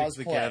Magic cosplay.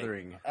 the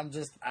Gathering.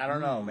 I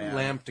don't know, man.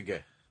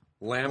 Lamptga.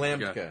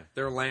 Lampka.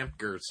 They're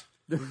lampgers.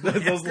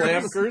 Those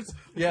lampkers?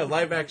 Yeah,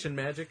 live action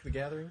Magic the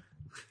Gathering.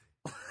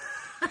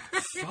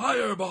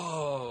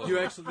 Fireball!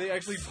 They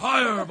actually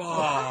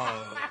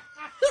Fireball!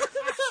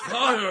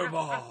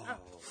 Fireball!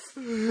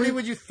 Wait,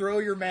 would you throw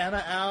your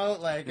mana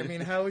out? Like, I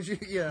mean, how would you?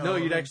 No,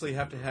 you'd actually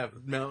have to have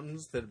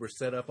mountains that were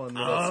set up on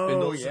little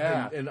spindles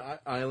and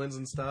islands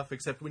and stuff.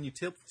 Except when you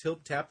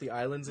tap the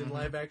islands in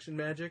live action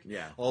Magic,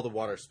 all the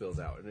water spills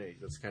out, and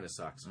that kind of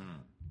sucks.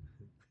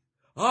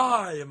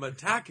 I am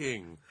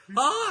attacking.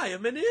 I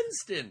am an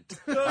instant.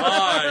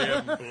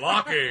 I am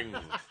blocking.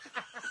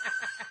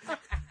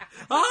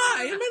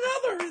 I am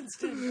another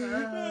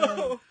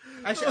instant.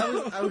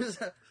 Actually, I was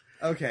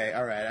okay.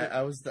 All right,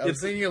 I was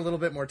thinking a little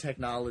bit more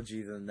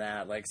technology than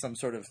that, like some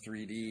sort of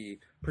 3D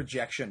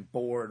projection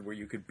board where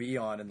you could be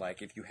on, and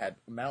like if you had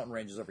mountain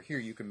ranges over here,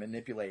 you can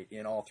manipulate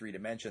in all 3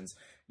 dimensions.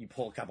 You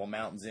pull a couple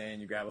mountains in,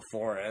 you grab a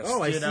forest,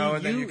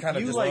 and then you kind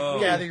of just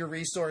gather your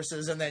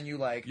resources, and then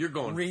you're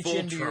going reach full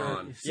into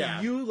Tron.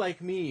 You like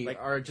me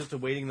are just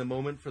awaiting the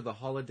moment for the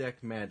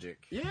holodeck magic.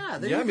 Yeah,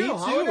 me too.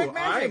 Holodeck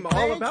magic. I'm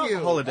all about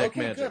holodeck okay,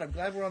 magic. Good. I'm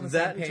glad we're on the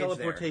that same page and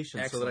teleportation,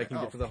 there. so that I can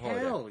get to the holodeck.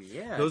 Hell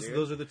yeah, those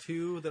are the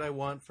 2 that I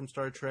want from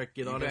Star Trek.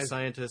 Get on it,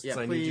 scientists. Yeah,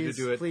 I need you to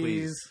do it,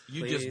 please.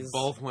 You just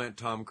both went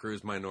Tom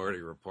Cruise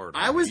Minority Report.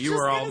 I was you just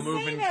were all gonna say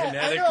moving that.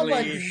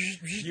 kinetically.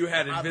 You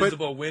had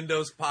invisible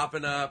windows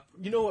popping up.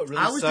 You know what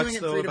really I was sucks doing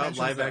it though 3 about dimensions,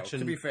 live though, action?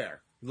 to be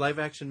fair. Live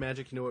action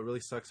Magic, you know what really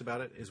sucks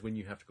about it is when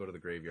you have to go to the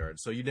graveyard.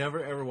 So you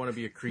never ever want to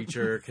be a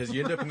creature because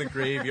you end up in the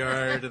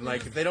graveyard, and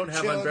like if they don't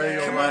have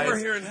unburial Come rights, over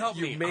here and help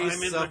you me. may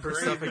I'm in suffer the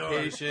graveyard.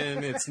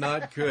 suffocation. It's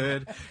not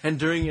good. And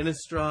during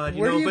Innistrad,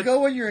 Where do you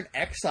go when you're in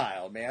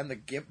exile, man? The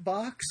Gimp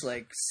box?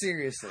 Like,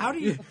 seriously. How do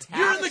you?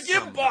 You're in the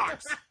Gimp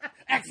box.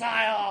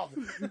 Exiled!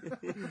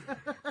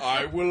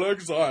 I will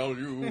exile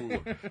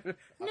you.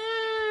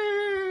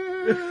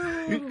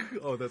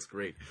 Oh, that's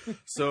great.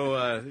 So,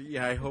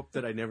 I hope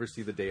that I never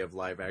see the day of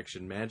live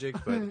action Magic,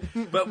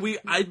 but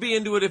I'd be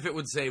into it if it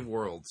would save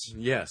worlds.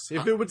 yes,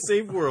 if it would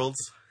save worlds,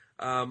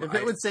 If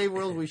it would save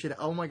worlds, we should.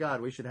 Oh my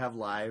god, we should have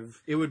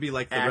live it would be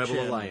like the action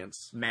Rebel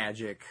Alliance.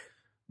 Magic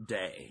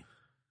Day.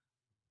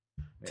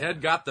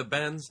 Ted got the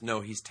bends. No,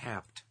 he's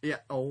tapped. Yeah.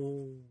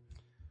 Oh.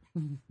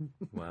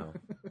 Wow.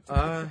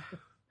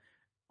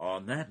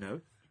 On that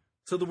note,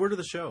 So the word of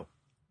the show: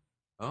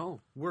 Oh,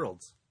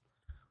 Worlds.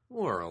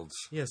 worlds.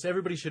 Yes,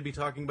 everybody should be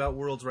talking about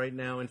Worlds right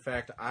now. In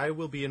fact, I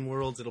will be in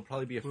Worlds. It'll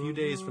probably be a few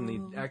days from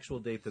the actual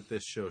date that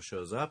this show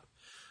shows up.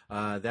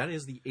 That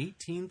is the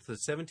 18th, the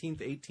 17th,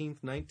 18th,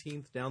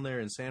 19th, down there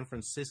in San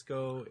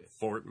Francisco.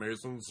 Fort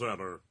Mason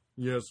Center.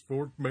 Yes,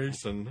 Fort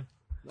Mason.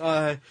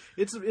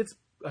 It's.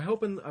 I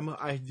hope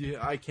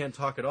I can't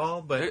talk at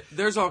all, but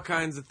There's all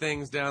kinds of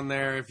things down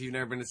there. If you've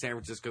never been to San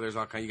Francisco, there's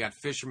all kinds. You got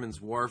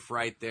Fisherman's Wharf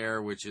right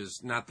there, which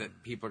is not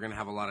that people are going to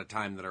have a lot of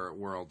time that are at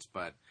Worlds,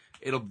 but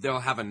they'll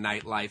have a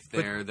nightlife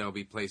there. There'll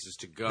be places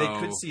to go. they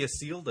could see a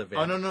sealed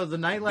event. oh no, the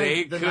nightlife.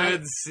 They the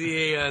could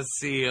see a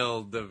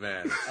sealed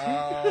event.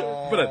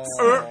 Oh. But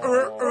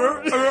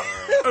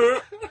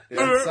Yeah,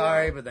 I'm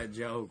sorry, but that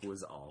joke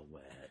was all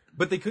wet.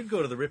 But they could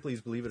go to the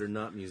Ripley's Believe It or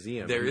Not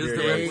Museum. There is the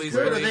They Ripley's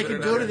could, or Believe they It could or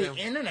go Not to the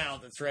Museum.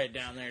 In-N-Out that's right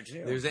down there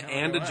too. There's Tell me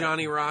and a what.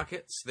 Johnny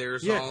Rockets.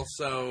 There's Yeah.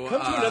 also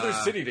Come to another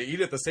city to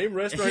eat at the same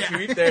restaurant Yeah.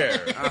 you eat there.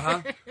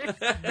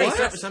 Hey,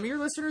 some of your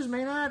listeners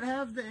may not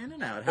have the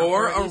In-N-Out. How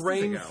Or far a east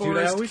does it go? rainforest- Dude,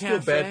 I always feel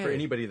bad Cafe. for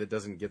anybody that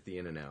doesn't get the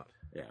In-N-Out.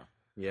 Yeah.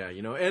 Yeah,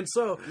 and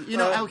so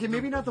Okay,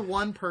 maybe not the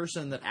one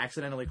person that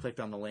accidentally clicked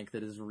on the link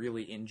that is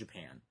really in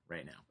Japan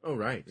right now. Oh,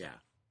 right. Yeah.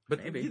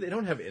 But maybe. they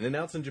don't have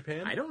In-N-Outs in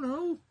Japan? I don't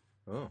know.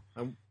 Oh,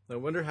 I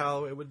wonder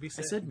how it would be I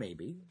said. said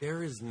maybe.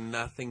 There is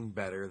nothing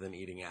better than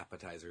eating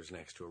appetizers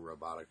next to a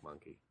robotic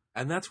monkey.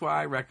 And that's why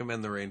I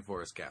recommend the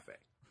Rainforest Cafe.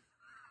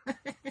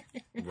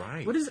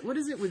 Right. What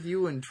is it with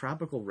you and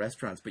tropical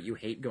restaurants, but you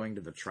hate going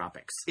to the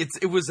tropics?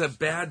 It was a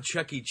bad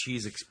Chuck E.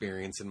 Cheese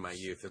experience in my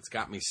youth. It's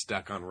got me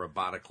stuck on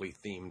robotically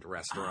themed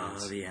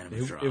restaurants. the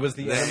It was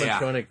the Yeah.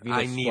 animatronic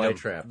I Venus need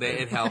flytrap.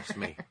 It helps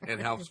me. It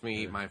helps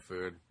me eat my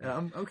food.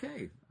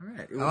 Okay. All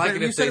right. I like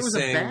it you if said they it was a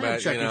sing, bad but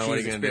Chuck you know E. what are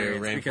Cheese you going to do?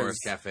 experience Rainforest because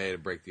Cafe to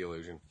break the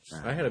illusion.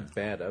 I had a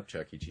bad up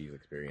Chuck E. Cheese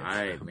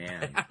experience.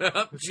 man.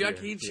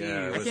 Chuck E. Cheese.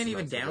 Yeah, I it can't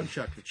even down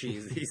Chuck the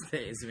cheese these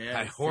days, man.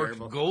 I It's hoard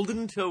terrible.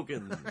 golden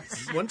tokens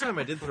One time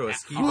I did throw a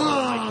skee ball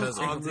at my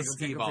cousin. on the Tingle,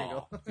 ski tingle,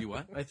 ball. You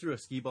what? I threw a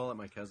skee ball at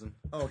my cousin.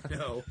 Oh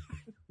no.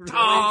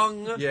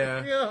 Tong!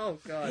 Yeah. Oh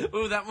god.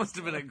 Ooh, that must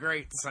have been a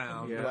great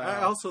sound. Yeah. Wow.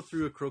 I also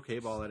threw a croquet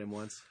ball at him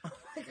once.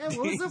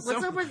 What's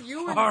up with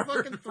you and Hard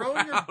fucking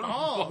throwing your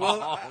balls?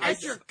 ball.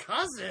 That's your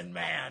cousin,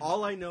 man.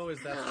 All I know is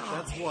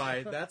that's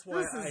why This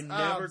I is-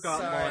 never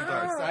got sorry. lawn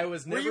darts. I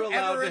was Were never you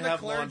allowed ever to in the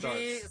have lawn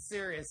clergy? darts.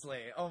 Seriously.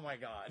 Oh my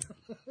god.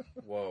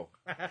 Whoa.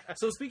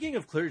 So speaking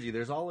of clergy,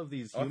 there's all of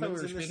these I thought we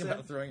humans were in this speaking set.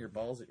 about throwing your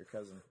balls at your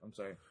cousin. I'm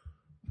sorry.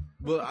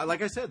 Well,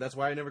 like I said, that's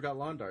why I never got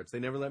lawn darts. They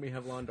never let me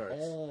have lawn darts.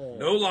 Oh.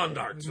 No lawn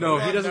darts. No,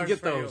 he Lawn doesn't darts get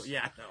for you. those.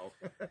 Yeah,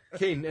 no.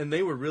 Okay, and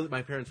they were really.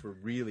 My parents were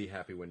really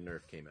happy when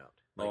Nerf came out.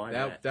 Like, Oh, I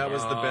bet. that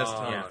was the best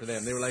time Yeah. for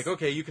them. They were like,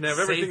 okay, you can have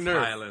everything Safe Nerf.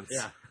 violence.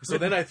 Yeah. So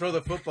then I throw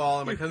the football,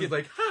 and my cousin's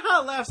like, ha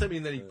ha, laughs at me,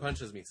 and then he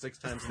punches me 6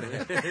 times in the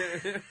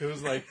head. It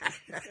was like,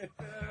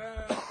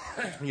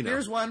 you know.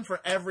 Here's one for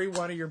every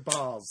one of your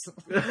balls.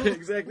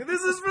 Exactly.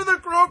 This is for the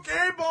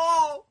croquet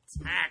ball.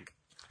 Smack.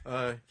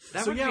 That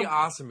would be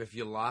awesome if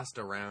you lost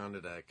a round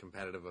at a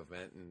competitive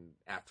event, and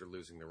after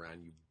losing the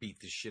round, you beat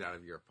the shit out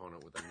of your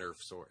opponent with a Nerf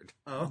sword.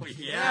 Oh,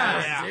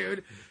 yeah, Yeah.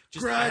 dude.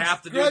 Just Grudge- I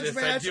have to do grudge this.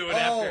 match. I do it Oh.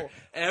 after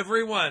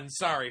everyone.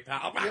 Sorry,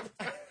 pal.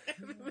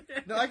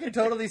 No, I can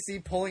totally see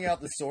pulling out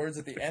the swords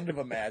at the end of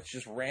a match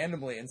just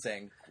randomly and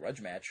saying,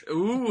 grudge match.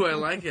 Ooh, I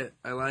like it.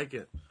 I like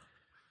it.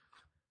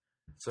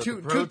 So Two-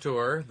 the Pro two-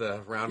 Tour,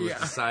 the round was Yeah.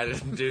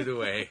 decided due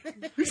to a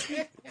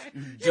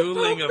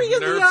dueling of me in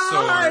the Nerf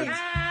eye. swords.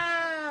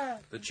 Ah!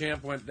 The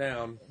champ went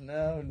down.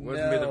 No,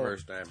 Wouldn't be the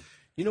first time.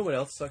 You know what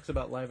else sucks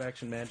about live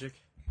action magic?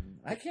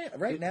 I can't,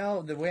 right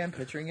now, the way I'm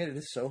picturing it, it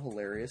is so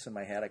hilarious in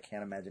my head, I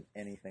can't imagine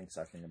anything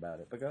sucking about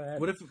it. But go ahead.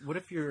 What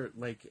if you're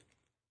like,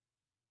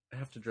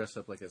 have to dress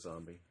up like a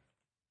zombie?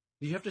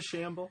 Do you have to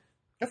shamble?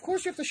 Of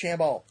course you have to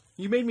shamble.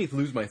 You made me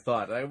lose my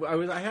thought. I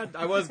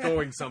was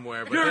going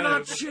somewhere, but You're then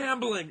not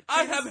shambling.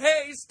 I have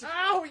haste.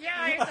 Oh,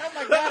 yeah. Oh,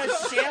 my God.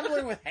 A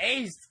shambler with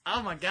haste.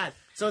 Oh, my God.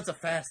 So it's a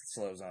fast,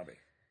 slow zombie.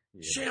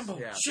 Shamble.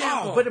 Yeah.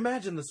 Shamble. Oh, but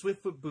imagine the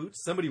Swiftfoot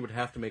boots. Somebody would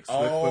have to make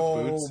Swiftfoot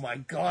Oh, boots. my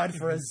God.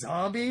 For a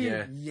zombie?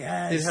 Yeah.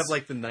 Yes. They'd have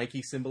like the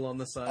Nike symbol on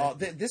the side. Oh,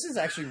 this is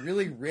actually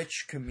really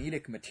rich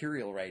comedic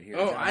material right here.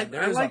 Oh, John. I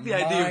There's like a the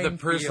idea of the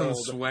person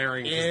minefield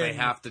swearing because they in-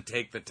 have to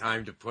take the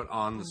time to put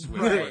on the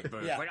Swift Right, foot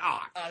boots. yeah. Like,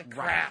 ah,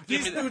 crap.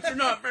 These boots are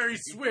not very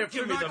swift.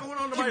 They're not going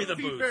onto give my me the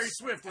feet boots very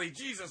swiftly.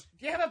 Jesus.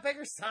 Do you have a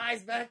bigger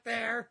size back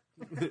there?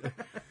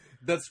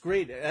 That's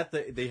great.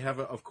 They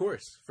have, of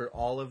course, for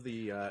all of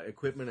the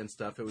equipment and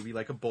stuff, it would be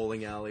like a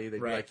bowling alley.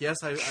 They'd Right. be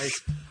like, yes,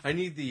 I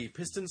need the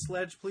piston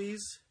sledge,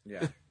 please.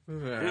 Yeah.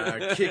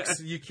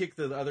 You kick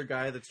the other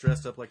guy that's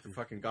dressed up like the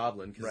fucking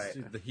goblin because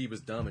Right. he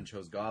was dumb and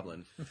chose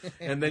goblin.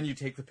 And then you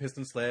take the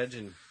piston sledge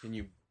and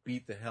you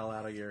beat the hell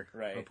out of your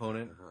Right.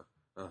 opponent.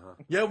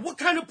 Yeah, what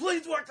kind of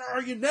planeswalker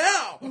are you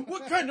now?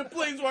 What kind of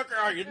planeswalker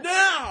are you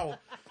now?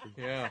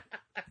 Yeah.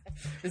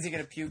 Is he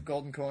going to puke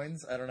golden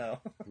coins? I don't know.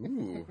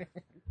 Ooh.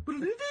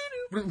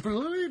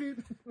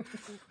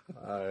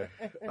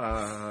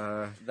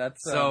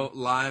 That's So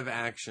live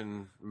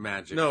action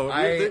magic. No,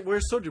 I- we're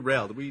so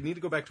derailed. We need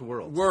to go back to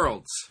Worlds.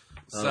 Worlds.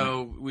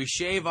 So we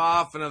shave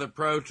off another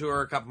Pro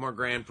Tour, a couple more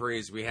Grand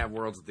Prix. We have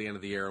Worlds at the end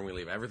of the year, and we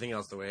leave everything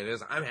else the way it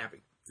is. I'm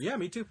happy. Yeah,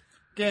 me too.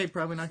 okay.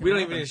 Probably not. We don't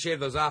gonna even need happen. to shave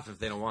those off if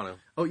they don't want to.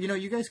 Oh,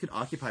 you guys could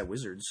occupy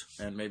Wizards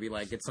and maybe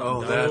like get some.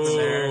 Oh, done that's in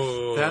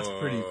there. that's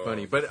pretty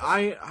funny. But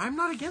I'm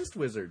not against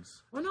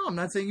Wizards. Well, no, I'm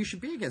not saying you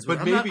should be against. But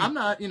Wizards. maybe- I'm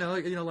not. You know,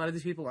 a lot of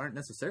these people aren't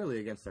necessarily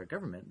against our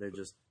government.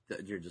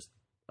 You're just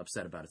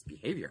upset about its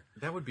behavior.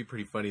 That would be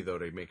pretty funny though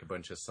to make a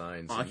bunch of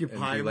signs and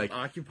Occupy- be like,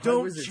 occupy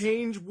don't Wizards."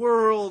 change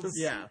worlds.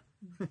 Yeah.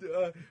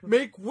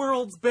 Make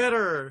worlds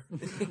better.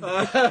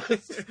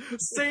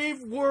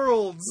 Save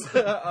worlds.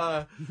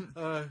 How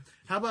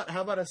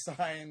about a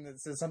sign that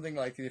says something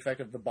like the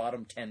effect of the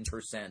bottom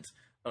 10%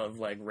 of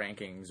like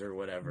rankings or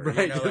whatever?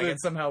 Right. You know, like,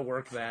 and somehow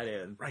work that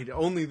in. Right.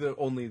 Only the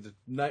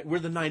we're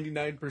the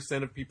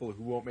 99% of people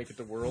who won't make it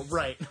to worlds.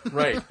 Right.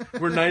 Right.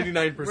 We're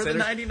 99%. We're the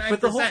 99%.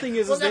 But the whole thing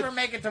is we'll that never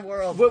make it to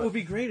World. what would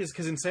be great is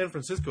because in San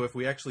Francisco, if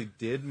we actually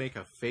did make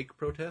a fake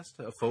protest,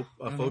 a faux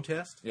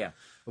test, Yeah.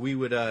 we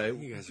would guys are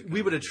we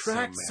gonna would be so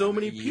attract mad. so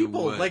many You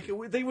people. would. Like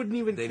they wouldn't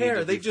even They need care.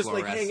 to They'd be just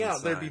like hang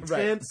out. There'd be fluorescent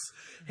signs. tents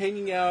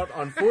hanging out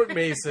on Fort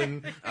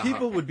Mason.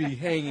 People would be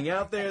hanging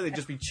out there. They'd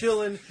just be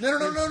chilling. No,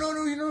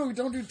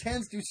 don't do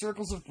tents, do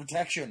circles of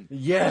protection.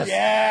 Yes.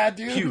 Yeah,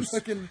 dude. Puce.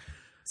 Fucking...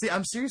 See,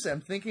 I'm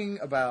thinking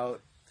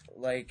about,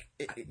 like,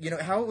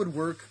 how it would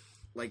work,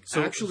 like,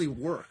 actually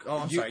work. Oh,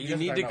 I'm sorry. You guys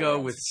need are to talking go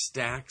about with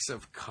stacks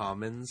of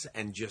commons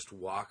and just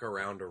walk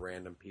around to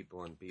random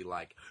people and be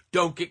like,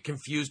 don't get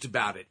confused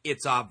about it.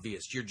 It's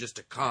obvious. You're just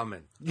a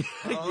common.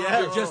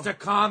 You're just a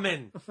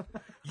common.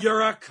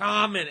 You're a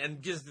common.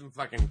 And just them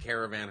fucking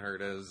caravan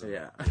herdas.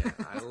 Yeah.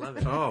 I love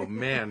it. Oh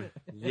man,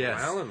 yes,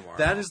 Well and well.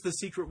 that is the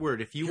secret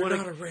word. If you You're want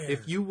not a rare.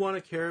 if you want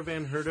a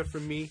caravan herda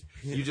from me,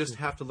 you just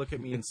have to look at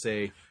me and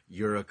say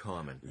you're a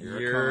common,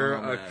 You're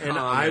a and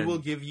I common. will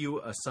give you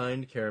a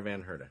signed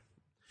caravan herda.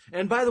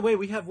 And by the way,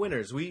 we have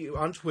winners. We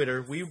on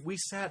Twitter, we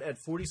sat at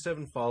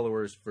 47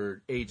 followers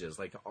for ages,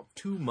 like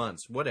 2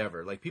 months,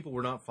 whatever. Like people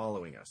were not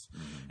following us,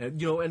 and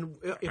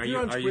if Are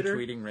you're on you Twitter,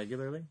 tweeting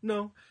regularly?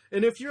 no.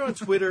 And if you're on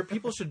Twitter,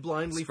 people should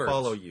blindly Spurts.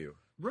 follow you.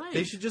 Right.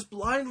 They should just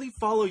blindly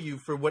follow you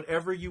for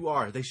whatever you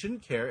are. They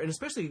shouldn't care. And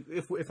especially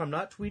if I'm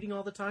not tweeting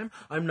all the time,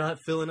 I'm not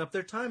filling up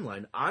their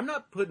timeline. I'm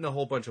not putting a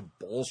whole bunch of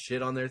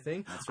bullshit on their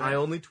thing. That's right. I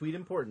only tweet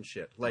important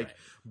shit. Like,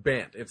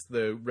 banned. It's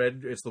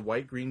the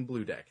white, green,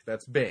 blue deck.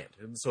 That's banned.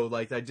 And so,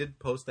 like, I did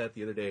post that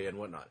the other day and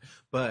whatnot.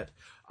 But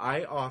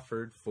I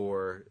offered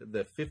for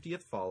the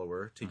 50th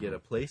follower to get a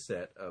play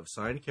set of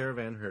signed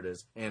Caravan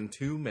Herdas and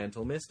 2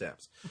 mental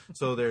missteps.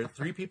 So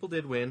 3 people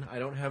did win. I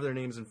don't have their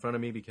names in front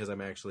of me because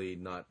I'm actually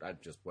not...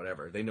 just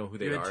whatever. They know who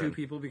they are. You had 2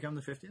 people become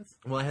the 50th?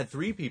 Well, I had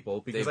 3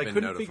 people because I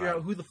couldn't figure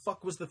out who the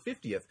fuck was the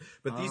 50th.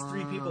 But these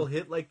 3 people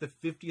hit like the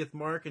 50th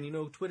mark,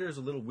 and Twitter is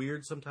a little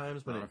weird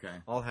sometimes, but it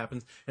all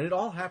happens. And it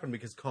all happened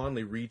because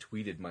Conley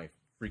retweeted my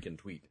freaking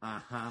tweet.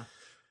 Uh-huh.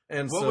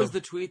 And what was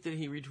the tweet that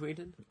he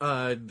retweeted?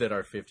 That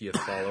our 50th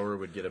follower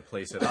would get a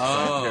place at a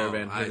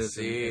Caravan. I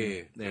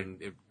see.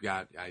 And it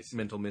got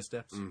mental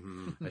missteps.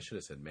 Mm-hmm. I should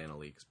have said mana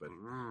leaks, but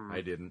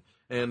I didn't.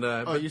 And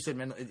you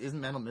said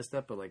isn't mental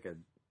misstep, but like a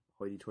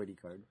hoity-toity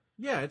card?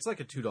 Yeah, it's like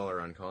a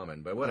 $2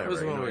 uncommon, but whatever. That was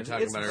the one we were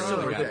talking about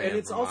earlier. And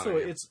it's also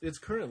it's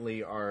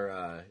currently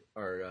our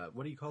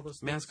what do you call those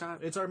things? Mascot?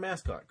 It's our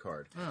mascot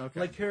card. Oh,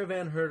 okay. Like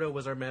Caravan Herda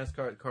was our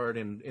mascot card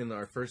in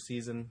our first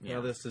season. Yeah.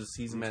 Now this is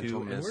season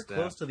Mental 2, and we're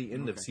close to the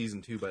end of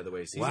season 2. By the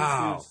way, season 2,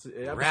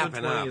 episode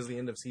Wrapping 20 up. is the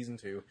end of season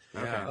 2.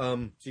 Okay.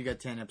 So you got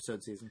 10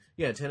 episode seasons?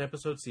 Yeah, 10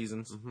 episode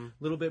seasons. A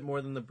little bit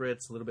more than the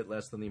Brits, a little bit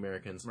less than the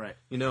Americans. Right.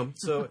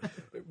 So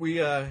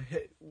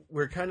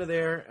we're kind of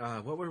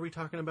there. What were we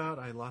talking about?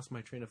 I lost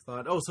my train of thought.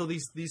 Oh, so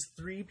these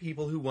 3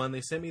 people who won, they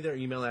sent me their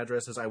email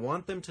addresses. I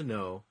want them to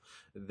know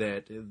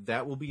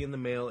that will be in the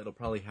mail. It'll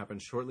probably happen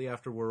shortly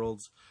after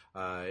Worlds.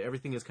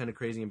 Everything is kind of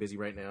crazy and busy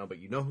right now, but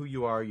you know who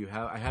you are.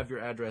 I have your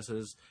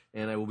addresses,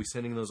 and I will be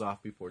sending those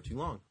off before too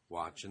long.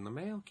 Watch in the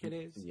mail,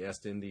 kiddies.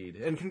 Yes, indeed.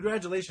 And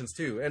congratulations,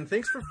 too. And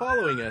thanks for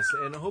following us,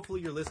 and hopefully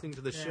you're listening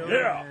to the show.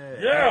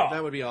 Yeah!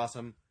 That would be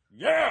awesome.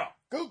 Yeah!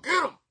 Go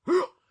get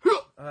them!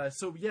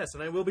 So yes,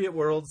 and I will be at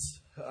Worlds.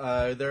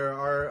 There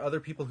are other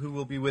people who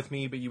will be with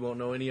me, but you won't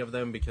know any of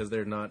them because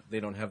they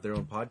don't have their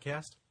own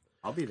podcast.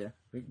 I'll be there.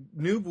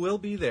 Noob will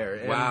be there.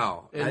 And,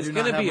 Wow. and It's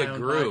going to be a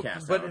group.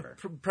 Podcast,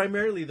 but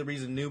primarily the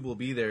reason Noob will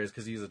be there is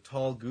because he's a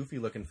tall,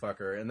 goofy-looking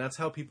fucker, and that's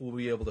how people will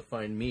be able to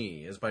find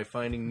me, is by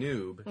finding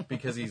Noob,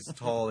 because he's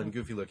tall and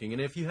goofy-looking.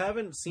 And if you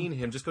haven't seen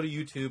him, just go to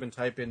YouTube and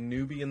type in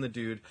Newbie and the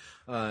Dude,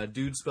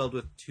 Dude spelled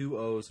with 2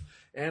 O's,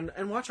 and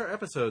watch our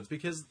episodes,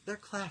 because they're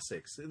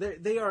classics.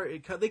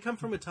 They come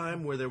from a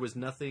time where there was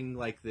nothing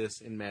like this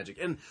in Magic,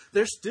 and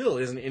there still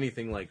isn't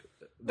anything like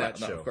that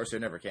show. No, of course there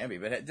never can be,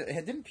 but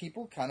didn't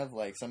people kind of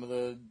like some of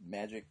the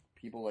Magic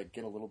people like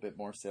get a little bit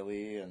more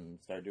silly and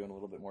start doing a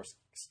little bit more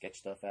sketch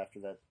stuff after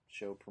that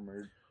show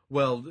premiered?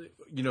 Well,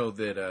 you know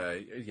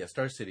that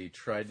Star City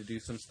tried to do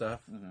some stuff,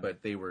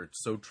 but they were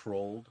so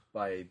trolled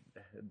by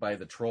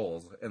the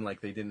trolls, and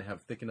like they didn't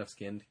have thick enough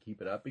skin to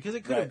keep it up, because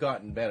it could have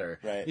gotten better.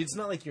 Right. It's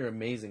not like you're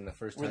amazing the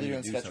first Were time they you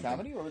doing do sketch something.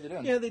 comedy? What were they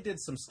doing? Yeah, they did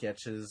some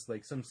sketches,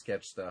 like some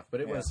sketch stuff, but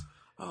it was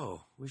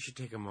Oh, we should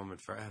take a moment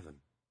for Evan.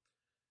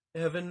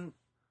 Evan.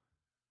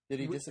 Did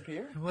he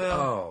disappear?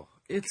 Well, Oh,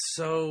 it's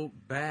so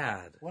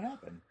bad. What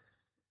happened?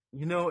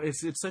 you know,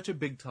 it's such a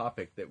big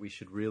topic that we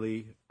should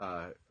really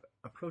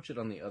approach it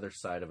on the other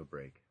side of a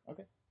break.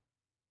 Okay.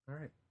 All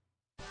right.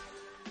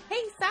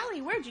 Hey,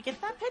 Sally, where'd you get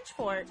that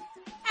pitchfork?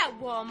 At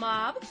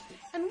Walmart.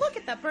 And look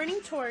at that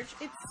burning torch.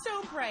 It's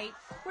so bright.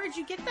 Where'd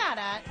you get that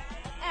at?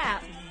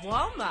 At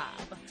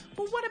Walmart.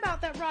 Well, what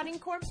about that rotting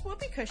corpse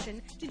whoopee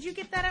cushion? Did you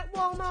get that at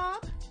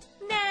Walmart?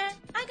 Nah,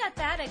 I got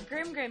that at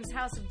Grim Grim's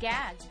House of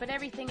Gags, but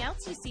everything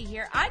else you see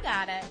here, I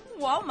got at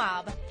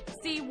Walmart.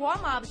 See,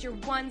 Walmart's your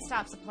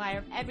one-stop supplier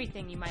of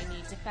everything you might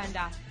need to fend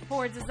off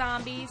hordes of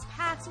zombies,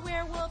 packs of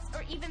werewolves,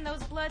 or even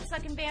those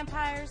blood-sucking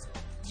vampires.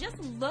 Just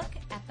look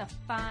at the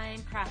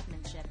fine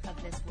craftsmanship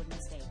of this wooden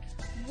stake.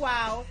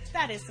 Wow,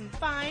 that is some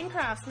fine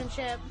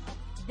craftsmanship.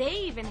 They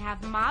even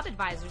have mob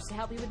advisors to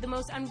help you with the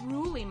most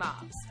unruly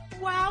mobs.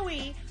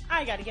 Wowie,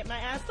 I gotta get my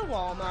ass to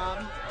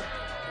Walmart.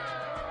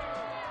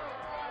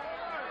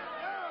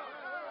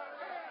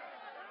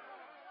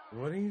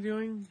 What are you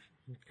doing?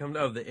 Come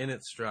to the Inn at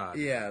Strahd.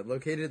 Yeah,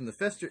 located on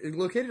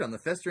the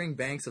festering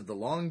banks of the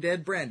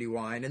long-dead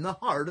Brandywine in the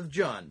heart of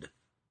Jund.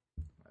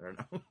 I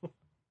don't know.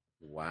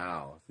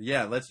 Wow.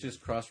 Yeah, let's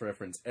just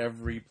cross-reference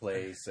every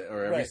place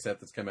or every Right. set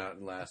that's come out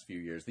in the last few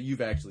years that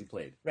you've actually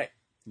played. Right.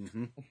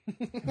 Mm-hmm.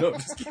 No,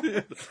 just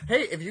kidding.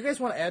 Hey, if you guys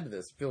want to add to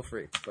this, feel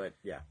free. But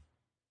yeah.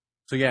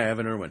 So yeah,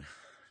 Evan Irwin.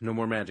 No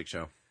more Magic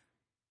Show.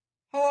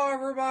 Hello,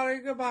 everybody.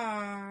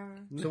 Goodbye.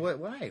 So what?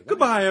 Why?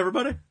 Goodbye,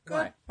 everybody.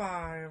 Why?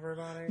 Goodbye,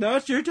 everybody. Now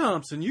it's Jerry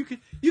Thompson. You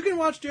can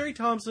watch Jerry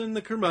Thompson,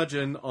 the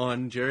Curmudgeon,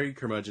 on Jerry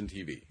Curmudgeon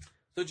TV.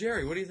 So,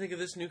 Jerry, what do you think of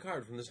this new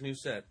card from this new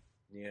set?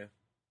 Yeah.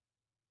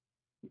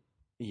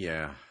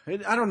 Yeah.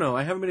 I don't know.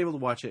 I haven't been able to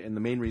watch it, and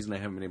the main reason I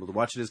haven't been able to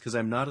watch it is because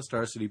I'm not a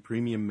Star City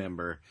Premium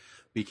member,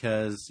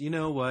 because, you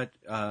know what,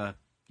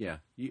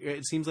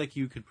 it seems like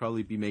you could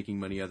probably be making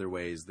money other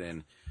ways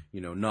than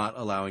not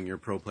allowing your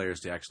pro players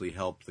to actually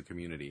help the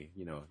community.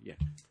 Yeah.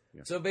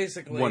 So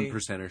basically,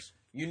 1%ers.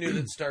 You knew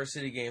that Star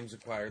City Games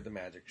acquired the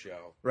Magic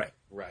Show. Right.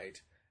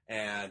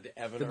 And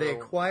Evan Did they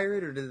acquire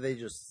it, or did they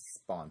just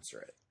sponsor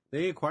it?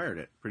 They acquired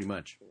it, pretty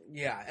much.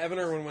 Yeah, Evan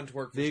Irwin went to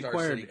work for They Star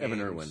acquired City Evan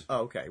Games. Irwin. Oh,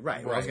 okay,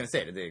 right. Well, I was going to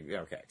say, did they?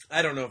 Okay.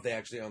 I don't know if they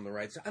actually own the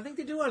rights. I think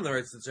they do own the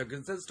rights to the show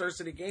because it says Star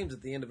City Games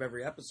at the end of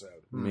every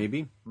episode.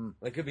 Maybe.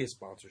 That could be a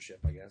sponsorship,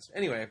 I guess.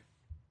 Anyway,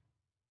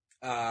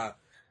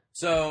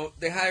 so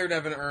they hired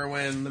Evan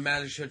Irwin. The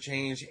Magic Show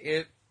changed.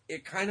 It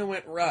kind of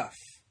went rough.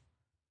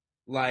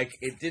 Like,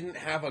 it didn't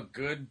have a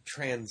good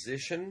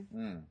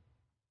transition,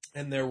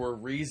 and there were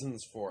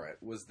reasons for it.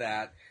 Was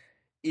that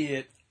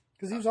it...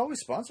 Because he was always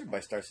sponsored by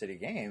Star City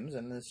Games,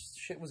 and this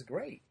shit was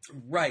great.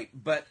 Right,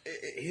 but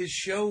his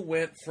show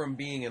went from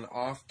being an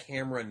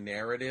off-camera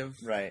narrative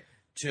Right.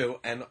 to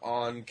an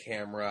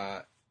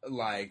on-camera,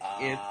 like,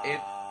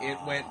 it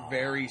went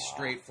very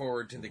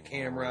straightforward to the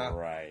camera.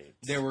 Right.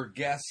 There were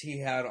guests he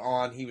had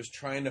on. He was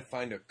trying to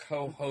find a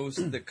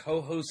co-host. The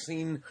co-host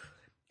scene...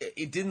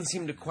 It didn't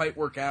seem to quite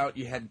work out.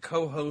 You had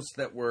co-hosts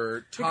that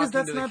were talking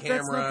to the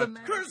camera.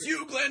 Curse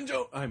you, Glenn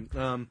Joe! I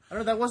don't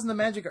know. That wasn't the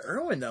magic of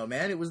Irwin, though,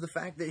 man. It was the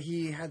fact that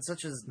he had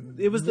such a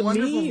It was the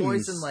wonderful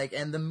memes. voice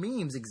and the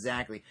memes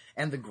exactly,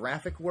 and the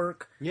graphic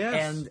work,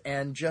 Yes.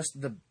 and just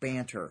the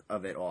banter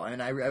of it all.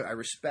 And I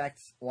respect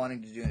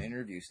wanting to do an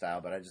interview style,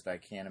 but I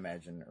can't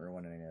imagine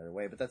Irwin in any other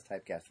way. But that's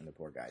typecasting the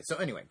poor guy. So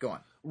anyway, go on.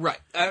 Right.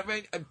 I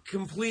mean, a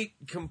complete,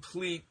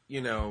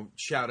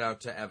 shout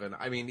out to Evan.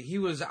 I mean, he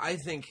was, I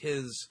think,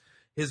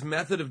 his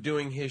method of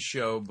doing his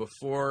show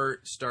before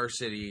Star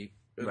City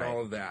and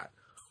all of that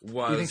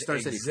was... Do you think Star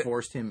City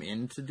forced him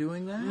into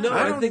doing that? No,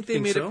 I I don't think they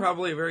think made so. it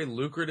probably a very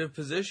lucrative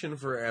position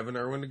for Evan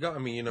Irwin to go. I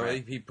mean,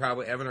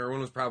 Evan Irwin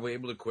was probably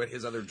able to quit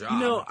his other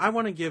job. I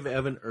want to give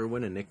Evan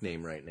Irwin a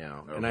nickname right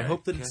now, and I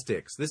hope that it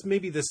sticks.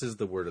 Maybe this is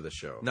the word of the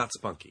show. Not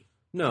Spunky.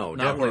 No,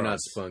 Not definitely not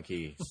Worlds.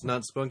 Spunky.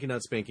 Not Spunky,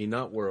 not Spanky,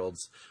 not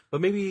Worlds.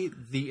 But maybe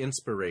the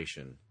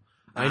inspiration.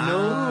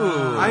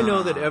 I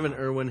know that Evan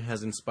Irwin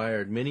has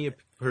inspired many a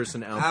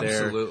person out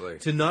Absolutely. there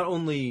to not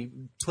only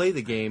play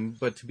the game,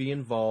 but to be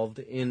involved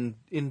in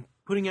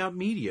putting out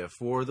media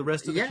for the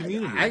rest of the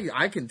community.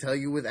 I can tell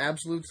you with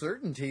absolute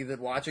certainty that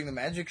watching the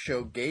Magic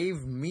Show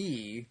gave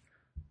me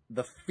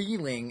the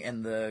feeling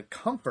and the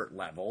comfort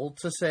level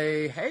to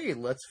say, hey,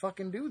 let's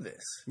fucking do this.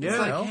 It's You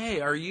like, know?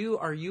 hey, are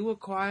you a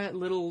quiet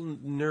little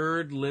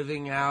nerd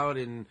living out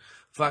in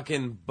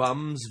fucking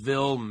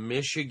Bumsville,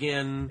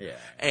 Michigan, Yeah.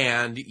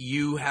 and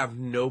you have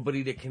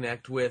nobody to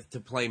connect with, to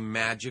play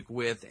Magic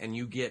with, and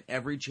you get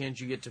every chance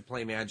you get to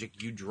play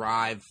Magic, you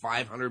drive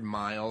 500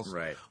 miles.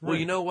 Right. Well,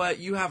 you know what?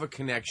 You have a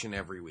connection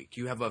every week.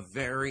 You have a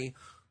very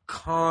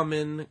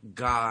common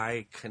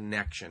guy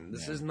connection.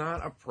 This is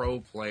not a pro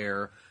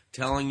player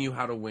telling you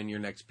how to win your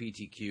next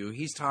PTQ.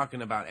 He's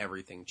talking about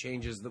everything.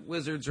 Changes that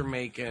Wizards are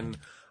making.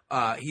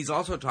 He's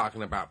also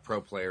talking about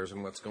pro players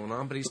and what's going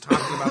on, but he's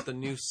talking about the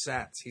new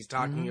sets. He's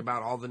talking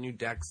about all the new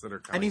decks that are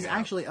coming And he's out.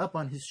 actually up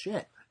on his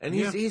shit. And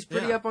he's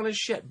pretty up on his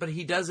shit, but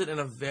he does it in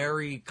a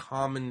very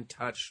common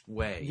touched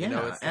way. Yeah, You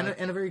know, it's and, like,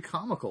 in a very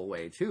comical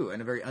way, too,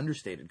 and a very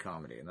understated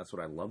comedy, and that's what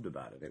I loved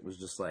about it. It was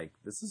just like,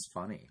 this is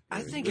funny.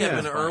 I think Yeah, Evan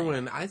it's funny.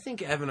 Irwin. I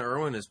think Evan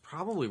Irwin is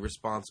probably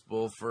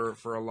responsible for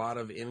a lot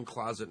of in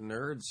closet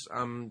nerds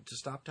to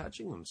stop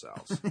touching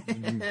themselves.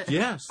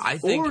 Yes. I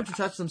think Or to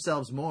touch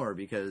themselves more,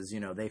 because,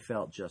 they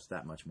felt just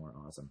that much more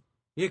awesome.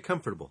 Yeah,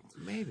 comfortable.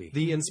 maybe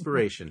The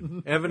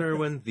inspiration. Evan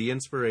Irwin, the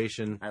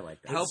inspiration. I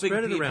like that. helping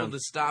spread it people around. to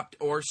stop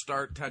or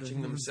start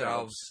touching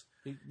themselves.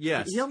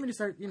 Yes. He helped me to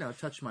start,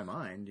 touch my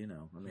mind,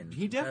 I mean...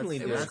 He definitely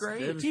that's- did. was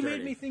great. it was He dirty.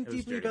 made me think It was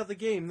deeply dirty. about the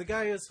game. The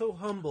guy is so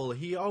humble.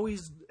 He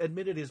always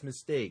admitted his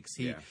mistakes.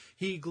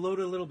 He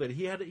gloated a little bit.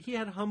 He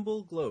had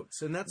humble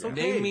gloats, and that's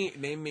okay.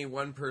 Name me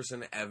one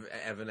person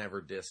Evan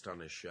ever dissed on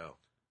his show.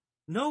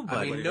 Nobody.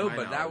 I mean, to no, my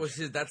but that knowledge.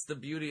 was that's the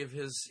beauty of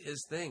his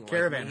thing.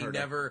 Caravan he Herder.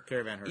 never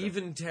Caravan Herder.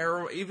 even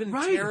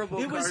Right.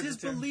 terrible. It was cards his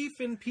to- belief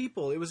in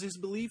people. It was his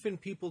belief in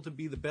people to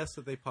be the best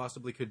that they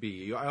possibly could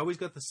be. I always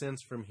got the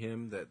sense from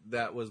him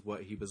that was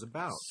what he was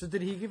about. So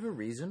did he give a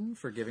reason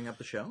for giving up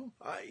the show?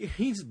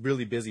 He's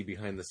really busy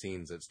behind the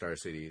scenes at Star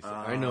City. So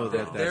I know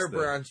that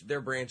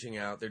They're branching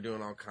out. They're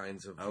doing all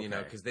kinds of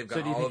because they've got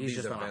So do you all think of he's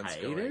these just on a events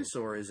hiatus,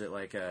 or is it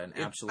like an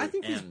absolute I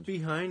think he's end?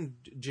 behind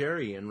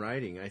Jerry in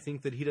writing. I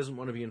think that he doesn't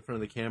want to be in front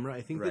of the camera.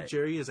 I think that Right.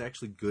 Jerry is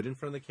actually good in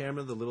front of the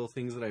camera. The little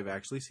things that I've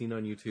actually seen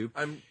on YouTube,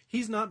 I'm-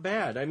 he's not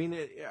bad. I mean,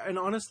 and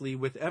honestly,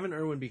 with Evan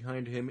Irwin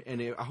behind him,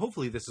 and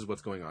hopefully this is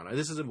what's going on.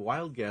 This is a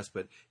wild guess,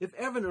 but if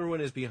Evan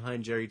Irwin is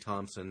behind Jerry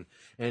Thompson,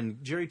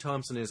 and Jerry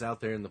Thompson is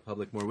out there in the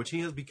public more, which he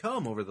has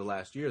become over the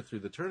last year through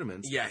the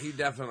tournaments. Yeah, he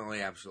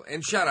definitely absolutely.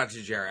 And shout out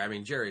to Jerry. I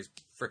mean, Jerry's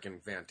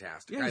freaking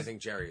fantastic. Yeah, I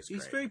think Jerry is great.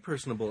 He's very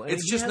personable. And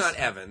It's he just has- not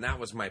Evan. That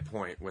was my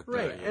point with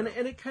right, the, and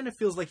it kind of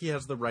feels like he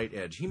has the right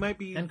edge. He might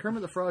be. And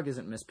Kermit the Frog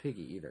isn't Miss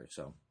Piggy either,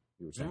 so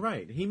You were saying.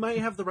 Right. He might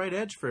have the right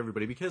edge for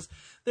everybody because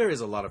there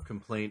is a lot of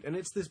complaint, and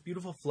it's this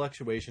beautiful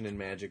fluctuation in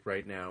Magic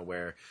right now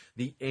where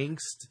the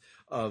angst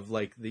of,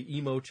 like, the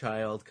emo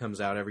child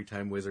comes out every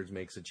time Wizards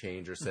makes a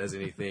change or says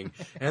anything,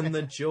 and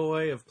the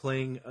joy of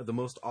playing the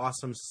most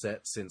awesome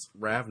set since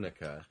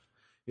Ravnica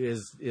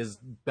is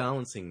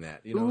balancing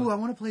that. You know? Ooh, I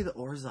want to play the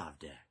Orzhov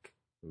deck.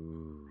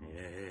 Ooh.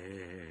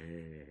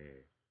 Hey.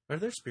 Are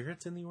there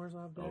spirits in the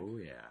Orzhov deck? Oh,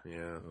 yeah.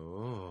 Yeah.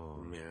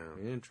 Oh,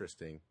 Yeah.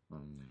 Interesting.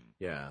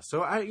 Yeah. So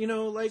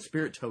like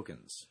Spirit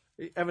tokens.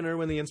 Evan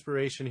Irwin, the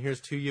inspiration.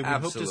 Here's to you. We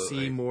hope to Absolutely.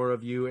 see more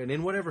of you, and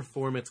in whatever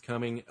form it's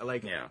coming.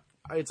 Like, Yeah.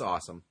 it's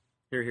awesome.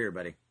 Here,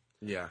 buddy.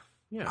 Yeah.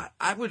 Yeah.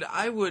 I would,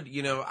 I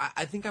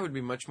think I would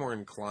be much more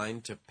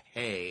inclined to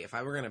pay. If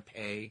I were going to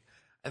pay,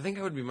 I think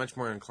I would be much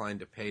more inclined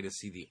to pay to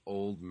see the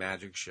old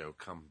Magic show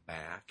come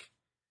back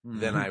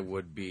than I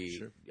would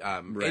be.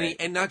 Right.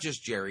 And not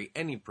just Jerry,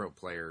 any pro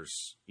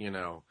players,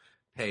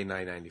 pay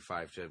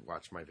 $9.95 to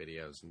watch my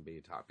videos and be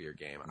top of your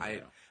game.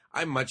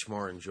 I much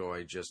more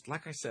enjoy just,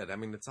 like I said, I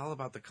mean, it's all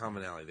about the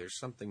commonality. There's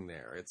something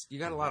there. You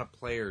got a lot of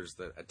players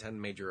that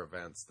attend major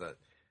events that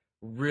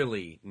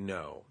really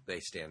know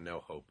they stand no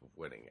hope of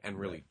winning and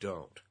really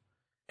don't.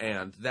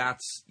 And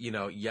that's,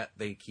 yet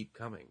they keep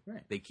coming.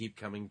 Right. They keep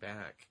coming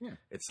back. Yeah.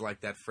 It's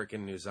like that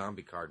freaking new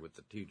zombie card with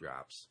the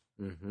 2-drops.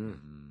 Mm-hmm.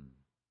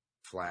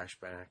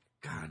 Flashback.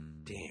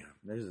 God damn.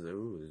 There's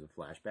a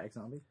flashback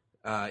zombie.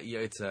 Yeah,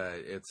 it's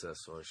a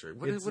sorcery.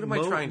 What It's am I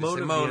trying to say? Moan of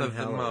the Moan of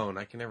the Unhallowed. Moan.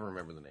 I can never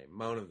remember the name.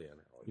 Moan of the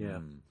Unhallowed. Yeah.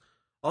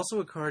 Also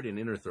a card in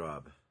Inner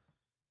Throb.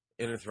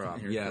 Inner Throb.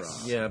 Inner Yes.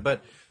 Throb. Yeah,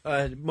 but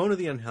Moan of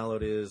the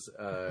Unhallowed is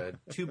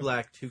 2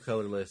 black, 2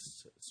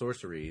 colorless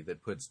sorcery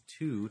that puts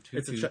 2.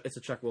 It's a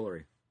Chuck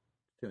Woolery.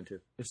 2 and 2.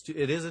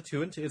 It is a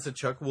 2 and 2. It's a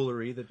Chuck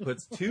Woolery that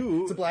puts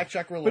 2. It's a black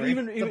Chuck Woolery. But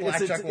even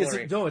Chuck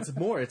it's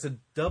more. It's a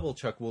double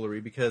Chuck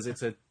Woolery because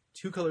it's a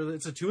 2 color.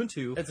 It's a 2 and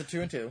 2. It's a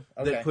 2 and 2.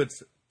 Okay. That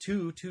puts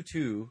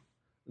 2/2/2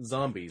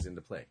 zombies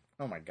into play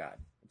Oh my god.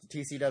 It's a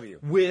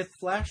TCW. with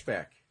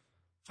flashback.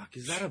 Fuck,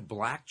 is that a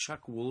black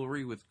Chuck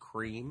Woolery with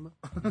cream?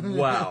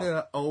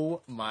 Wow.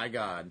 Oh my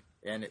god.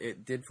 And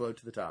it did float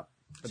to the top.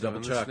 A double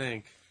Seven the Chuck.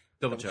 Snake.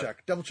 Double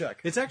Chuck. Double Chuck.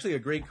 It's actually a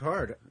great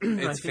card. I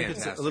It's think it's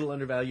fantastic. a little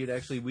undervalued.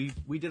 Actually,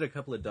 we did a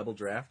couple of double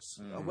drafts.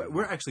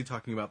 We're actually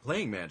talking about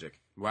playing Magic.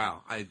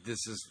 Wow,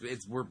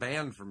 we're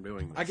banned from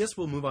doing this. I guess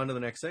we'll move on to the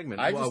next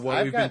segment. I've what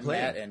we've got been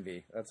playing. Mad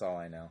Envy. That's all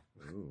I know.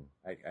 Ooh.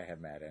 I have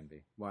Mad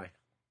Envy Why?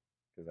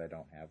 because I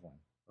don't have one.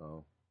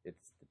 Oh,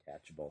 It's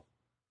detachable.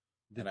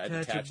 And I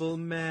detachable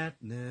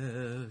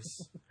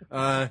madness.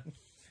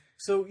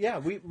 So yeah,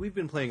 we've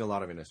been playing a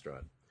lot of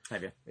Innistrad.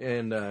 Have you?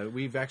 And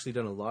we've actually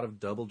done a lot of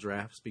double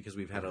drafts because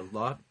we've had a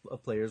lot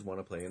of players want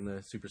to play in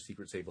the Super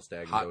Secret Sable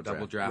Stag and Hot Go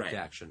double draft. draft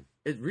Right. action.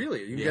 It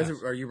really? You Yes.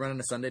 guys are you running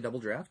a Sunday double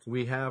draft?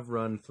 We have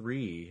run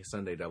 3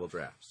 Sunday double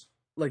drafts.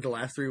 Like the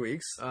last 3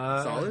 weeks?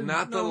 Solid?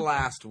 Not the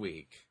last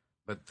week,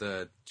 but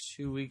the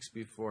 2 weeks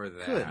before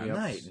that. Good Yep.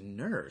 night,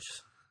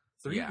 nurse.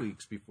 3 Yeah.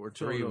 weeks before.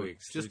 3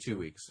 weeks. Just 2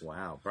 weeks.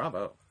 Wow,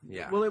 bravo.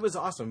 Yeah. Well, it was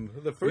awesome.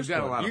 The first got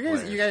a one. lot of You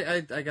guys,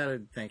 players. I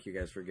gotta thank you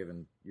guys for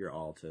giving your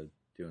all to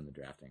doing the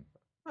drafting.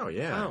 Oh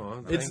yeah, Oh,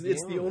 well, it's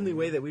thank the you. only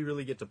way that we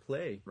really get to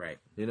play. Right.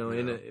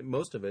 And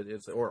most of it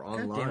it's or God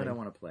online. damn it, I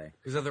want to play.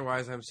 Because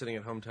otherwise I'm sitting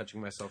at home touching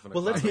myself in a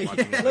Well, let's closet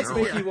watching let's Evan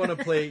make Irwin. you want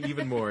to play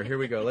even more. Here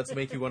we go. Let's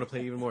make you want to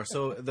play even more.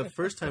 So the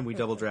first time we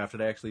double drafted,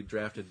 I actually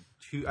drafted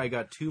 2. I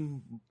got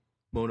 2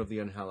 Moan of the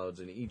Unhalloweds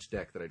in each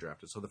deck that I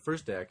drafted. So the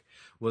first deck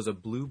was a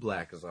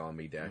blue-black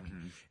zombie deck,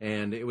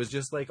 and it was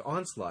just like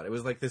Onslaught. It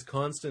was like this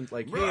constant,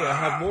 like, hey, I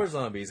have more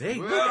zombies. Hey,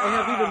 look, I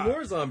have even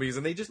more zombies,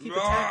 and they just keep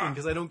attacking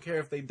because I don't care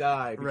if they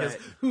die. Because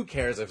Right. who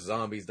cares if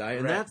zombies die?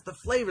 And Right. that's the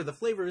flavor. The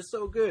flavor is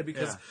so good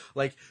because,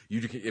 like,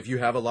 if you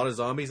have a lot of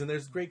zombies, and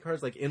there's great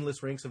cards like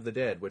Endless Ranks of the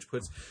Dead, which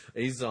puts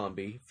a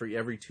zombie for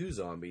every 2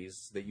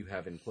 zombies that you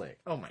have in play.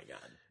 Oh my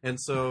god. And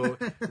so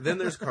then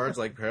there's cards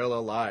like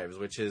Parallel Lives,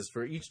 which is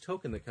for each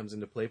token that comes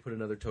into play, put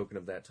another token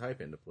of that type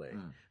into play.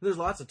 And there's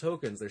lots of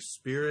tokens. There's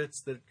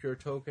spirits that are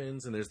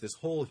tokens, and there's this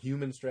whole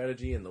human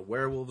strategy, and the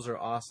werewolves are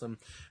awesome.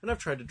 And I've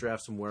tried to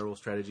draft some werewolf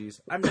strategies.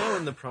 I'm now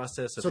in the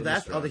process of So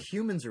that's Innistrad. the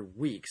humans are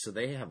weak, so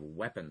they have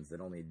weapons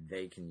that only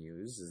they can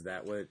use. Is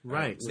that what?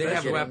 Right. was They that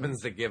have getting- weapons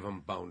that give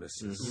them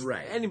bonuses.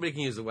 Right. Anybody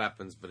can use the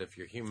weapons, but if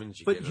you're humans,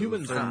 you But get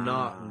humans a are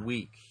not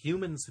weak.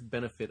 Humans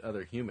benefit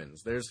other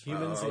humans. There's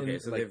humans Oh, okay, in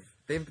so like,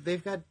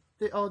 they've got.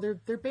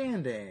 They're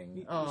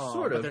banding. Oh,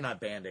 Sort but of. they're not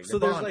banding. So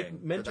They're there's bonding.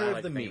 like Mentor But I of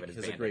like the to think Meek of it as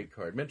is a banding. great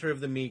card. Mentor of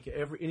the Meek.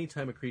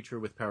 Anytime a creature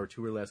with power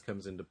 2 or less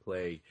comes into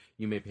play,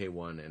 you may pay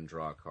 1 and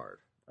draw a card.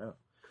 Oh,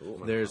 cool.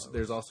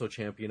 There's also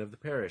Champion of the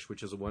Parish,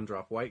 which is a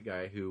 1-drop white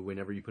guy who,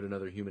 whenever you put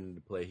another human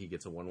into play, he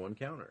gets a 1/1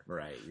 counter.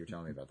 Right, you're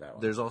telling me about that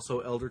one. There's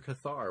also Elder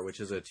Cathar, which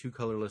is a 2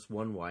 colorless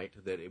 1 white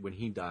that when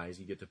he dies,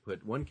 you get to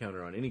put 1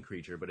 counter on any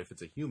creature, but if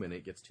it's a human,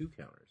 it gets 2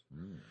 counters.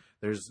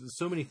 There's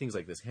so many things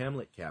like this.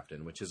 Hamlet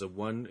Captain, which is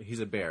he's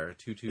a bear,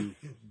 2/2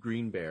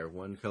 green bear,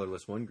 1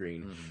 colorless 1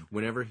 green.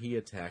 Whenever he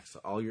attacks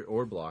all your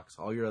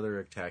other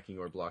attacking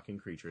or blocking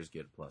creatures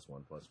get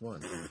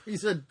 +1/+1.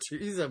 He's a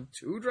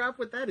 2-drop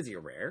with that. Is he a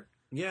rare?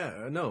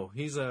 Yeah, no,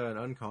 he's an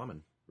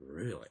uncommon.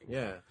 Really?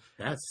 Yeah.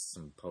 That's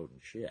some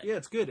potent shit. Yeah,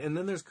 it's good. And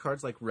then there's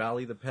cards like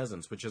Rally the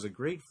Peasants, which is a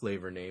great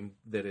flavor name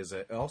that is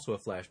also a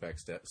flashback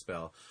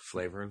spell.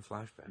 Flavor and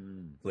flashback.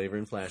 Flavor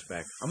and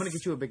flashback. I'm going to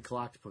get you a big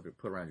clock to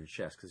put around your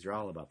chest because you're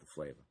all about the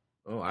flavor.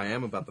 Oh, I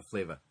am about the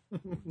flavor.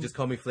 Just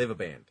call me Flavor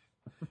Band.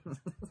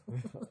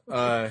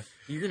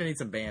 You're going to need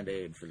some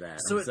Band-Aid for that.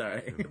 So I'm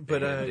sorry.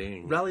 But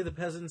Rally the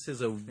Peasants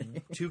is a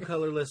 2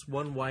 colorless,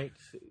 1 white.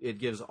 It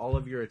gives all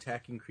of your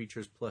attacking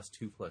creatures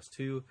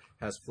 +2/+2.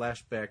 Has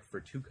flashback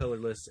for 2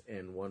 colorless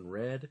and 1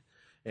 red.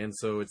 And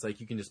so it's like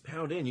you can just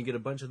pound in. You get a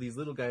bunch of these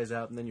little guys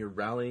out, and then you're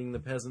rallying the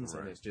peasants,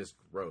 and it's just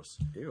gross.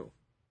 Ew.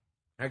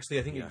 Actually,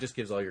 I think it just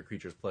gives all your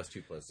creatures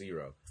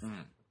 +2/+0.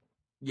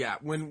 Yeah,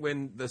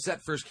 when the set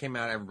first came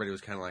out, everybody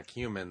was kind of like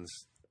humans,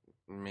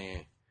 meh.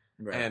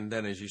 Right. And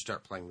then as you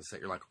start playing the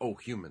set, you're like, oh,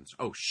 humans,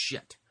 oh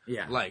shit.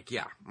 Yeah. Like,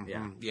 yeah.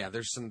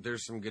 There's some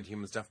good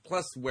human stuff.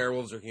 Plus,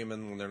 werewolves are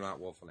human when they're not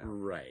wolfing out.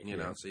 Right. You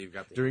know, so you've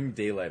got the During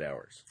daylight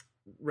hours.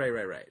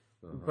 Right.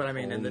 But I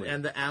mean,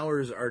 and the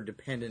hours are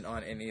dependent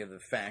on any of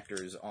the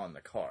factors on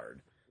the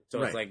card.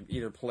 So it's like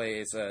either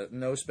plays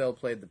no spell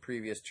played the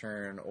previous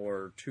turn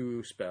or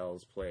 2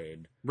 spells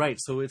played. Right,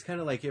 so it's kind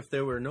of like if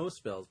there were no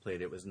spells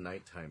played, it was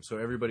nighttime. So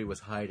everybody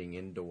was hiding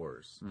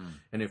indoors.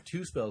 And if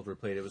 2 spells were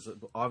played, it was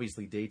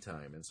obviously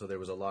daytime. And so there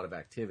was a lot of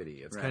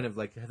activity. It's kind of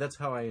like, that's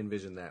how I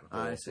envision that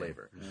whole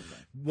flavor.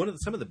 Okay.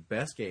 Some of the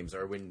best games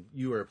are when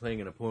you are playing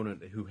an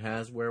opponent who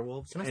has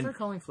werewolves. Can I start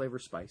calling flavor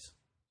spice?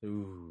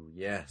 Ooh,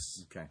 yes.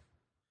 Okay.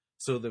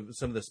 So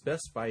some of the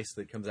best spice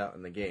that comes out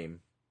in the game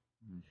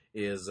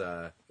is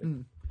the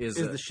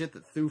shit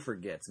that Thufir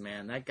gets,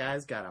 man. That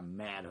guy's got a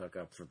mad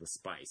hookup for the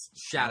spice.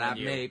 shout out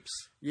Mapes.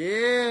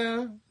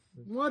 Yeah.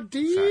 What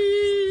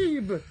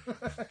deep?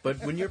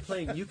 But when you're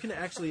playing, you can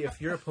actually, if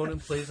your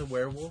opponent plays a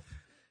werewolf,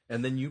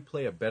 and then you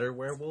play a better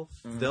werewolf,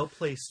 they'll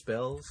play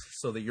spells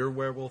so that your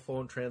werewolf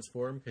won't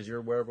transform, because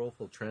your werewolf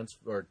will trounce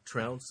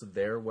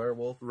their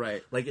werewolf.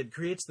 Right. Like, it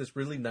creates this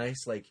really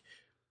nice, like,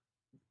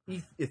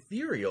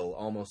 ethereal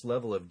almost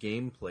level of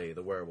gameplay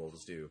the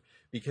werewolves do,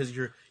 because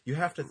you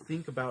have to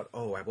think about,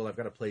 I've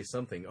got to play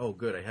something. Oh,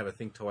 good, I have a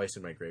think twice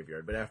in my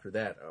graveyard. But after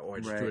that, I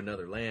just drew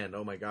another land.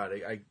 Oh my god,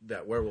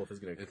 that werewolf is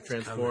going to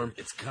transform.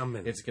 It's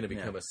coming. It's going to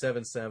become a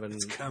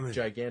 7/7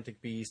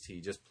 gigantic beast.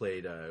 He just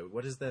played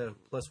what is the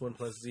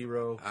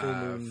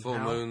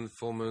 +1/+0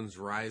 full moon's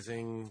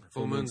rising,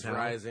 full moon's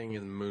rising,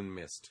 and moon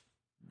mist.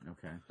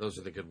 Okay, those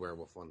are the good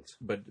werewolf ones.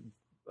 But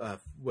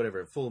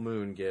whatever full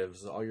moon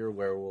gives all your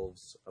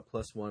werewolves a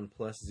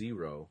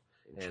 +1/+0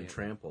 and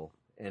trample,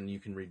 and you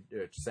can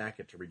sack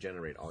it to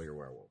regenerate all your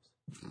werewolves.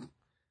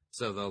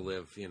 So they'll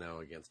live,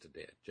 against a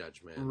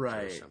judgment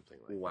right. or something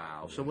like that.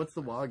 Wow. So what's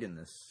the WOG in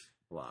this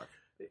block?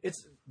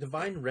 It's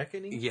Divine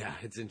Reckoning. Yeah,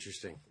 it's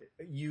interesting.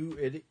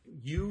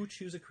 You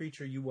choose a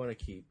creature you want to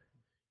keep.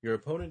 Your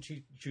opponent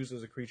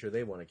chooses a creature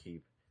they want to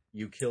keep.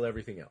 You kill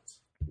everything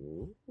else.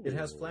 Ooh. It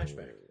has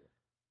flashback.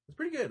 It's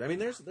pretty good. I mean,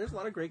 there's a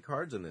lot of great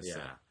cards in this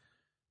set.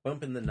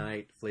 Bump in the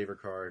Night, flavor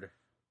card.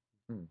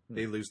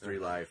 They lose 3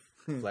 life.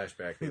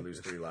 Flashback, they lose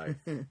 3 life.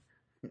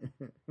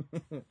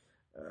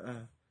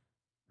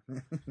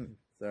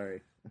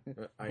 Sorry.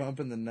 Bump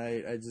in the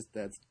Night. That's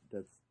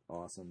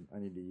awesome. I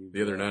need to use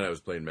the other night I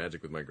was playing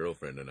Magic with my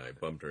girlfriend and I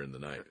bumped her in the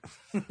night.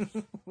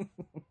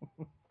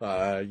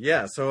 But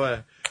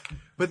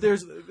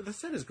the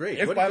set is great.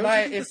 If by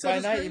night you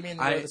mean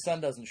where the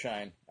sun doesn't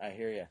shine, I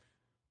hear you.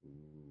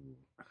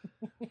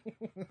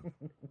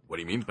 What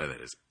do you mean by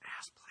that is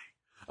ass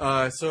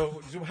play?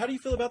 So how do you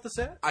feel about the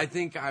set? I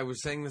think I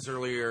was saying this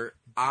earlier.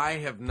 I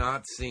have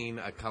not seen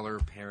a color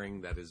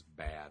pairing that is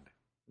bad.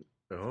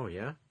 Oh,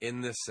 yeah?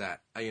 In this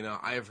set. I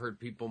have heard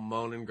people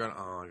moan and grunt,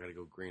 I gotta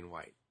go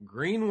green-white.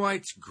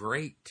 Green-white's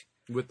great.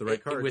 With the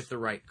right cards. With the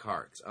right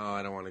cards. Oh,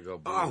 I don't want to go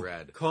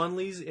blue-red.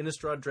 Conley's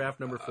Innistrad draft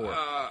number 4.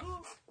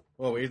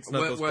 It's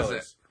not those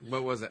colors.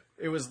 What was it?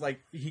 It was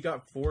like, he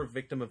got 4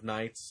 Victim of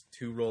Nights,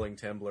 2 Rolling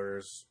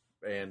Temblars,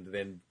 and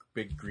then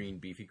big green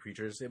beefy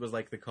creatures. It was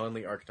like the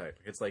Conley archetype.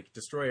 It's like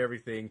destroy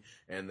everything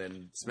and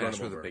then smash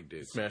with the big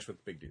dudes. Smash with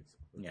the big dudes.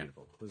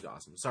 Beautiful. It was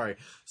awesome. Sorry.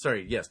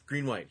 Yes,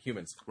 green white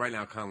humans. Right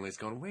now, Conley's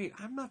going, wait,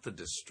 I'm not the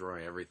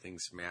destroy everything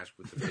smash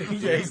with the big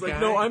dudes. He's like,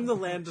 no, I'm the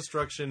land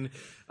destruction,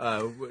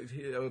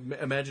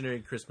 imaginary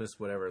Christmas,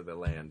 whatever the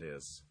land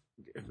is.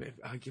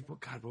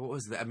 God, what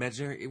was that?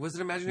 Imaginary? Was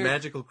it imaginary?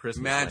 Magical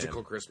Christmas land.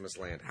 Christmas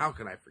land. How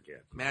can I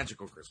forget?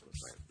 Magical Christmas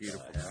land.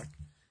 Beautiful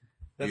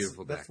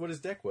deck. That's what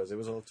his deck was. It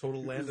was a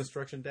total land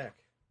destruction deck.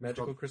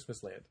 Magical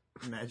Christmas land.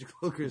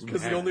 Magical Christmas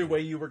Because the only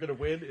way you were going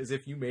to win is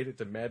if you made it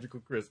to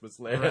Magical Christmas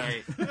land.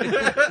 Right.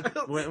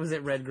 What was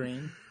it,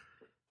 red-green?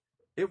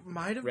 It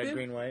might have been.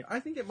 Red-green-white? I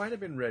think it might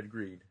have been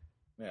red-green.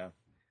 Yeah.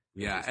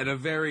 Yeah, at a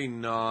very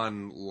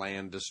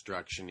non-land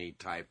destruction-y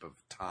type of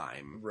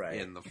time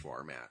in the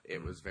format.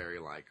 It was very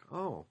like,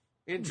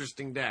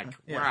 interesting deck.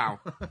 Yeah. Wow.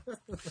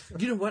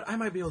 You know what? I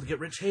might be able to get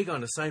Rich Hagon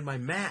to sign my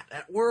mat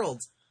at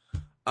Worlds.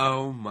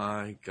 Oh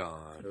my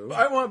God!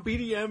 I want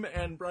BDM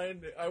and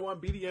Brian. I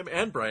want BDM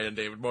and Brian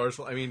David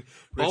Marshall. I mean,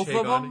 Rich Both of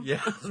Hagon. them?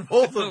 Yes,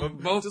 both of them.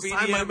 Both To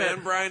sign my BDM mat.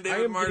 and Brian David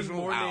I am Marshall? getting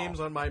more Wow. names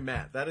on my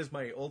mat. That is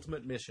my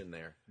ultimate mission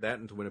there. That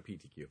and to win a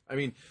PTQ. I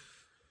mean,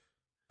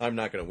 I'm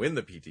not going to win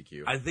the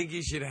PTQ. I think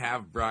you should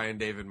have Brian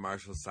David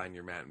Marshall sign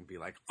your mat and be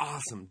like,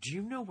 "Awesome! Do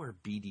you know where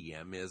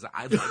BDM is?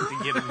 I'd like to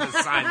get him to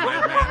sign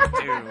my mat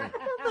too."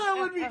 That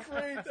would be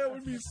great. That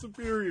would be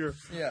superior.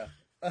 Yeah.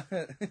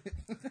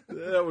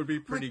 That would be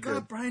pretty My God,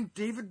 good. Brian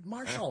David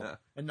Marshall.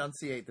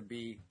 Enunciate the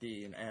B,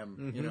 D, and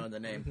M, in the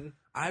name.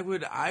 I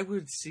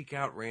would seek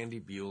out Randy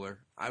Bueller.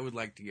 I would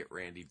like to get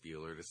Randy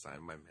Bueller to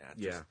sign my mat.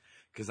 Yeah.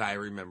 Because I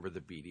remember the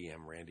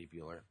BDM Randy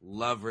Bueller.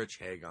 Love Rich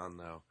Hagon,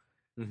 though.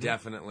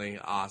 Definitely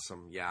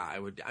awesome. Yeah, I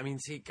would. I mean,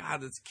 see,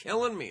 God, it's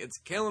killing me. It's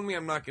killing me.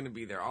 I'm not going to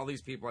be there. All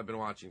these people I've been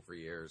watching for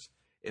years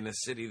in a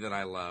city that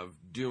I love,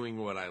 doing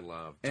what I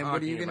love, And talking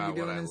what are you going to about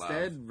be what doing I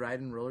instead? love.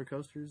 Riding roller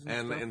coasters and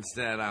And stuff?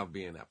 instead, I'll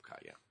be in Epcot,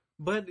 yeah.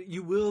 But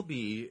you will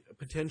be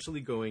potentially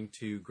going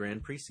to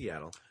Grand Prix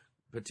Seattle.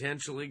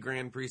 Potentially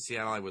Grand Prix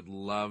Seattle. I would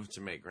love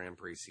to make Grand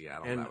Prix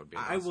Seattle. And that would be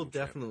an I will awesome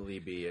trip. definitely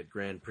be at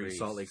Grand Prix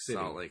Salt Lake City.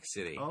 Salt Lake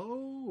City.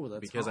 Oh, that's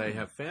because I fun.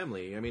 have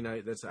family. I mean,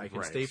 I can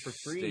Right. stay for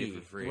free. Stay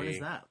for free. When is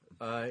that?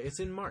 It's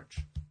in March.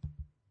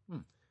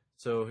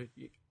 So,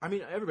 I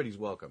mean, everybody's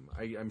welcome.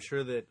 I'm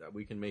sure that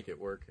we can make it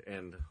work,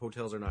 and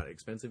hotels are not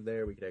expensive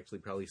there. We could actually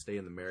probably stay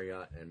in the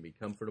Marriott and be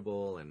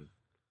comfortable, and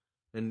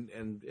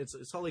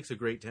Salt Lake's a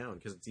great town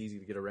because it's easy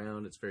to get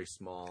around. It's very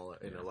small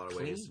in a lot of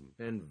ways,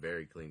 and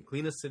very clean.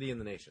 Cleanest city in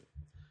the nation.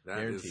 That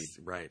Guaranteed. is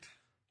right.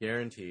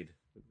 Guaranteed.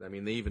 I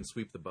mean, they even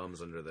sweep the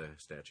bums under the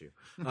statue.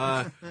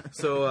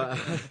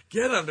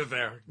 Get under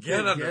there.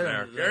 Get under get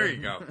there. under There there.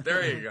 you go.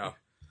 There you go.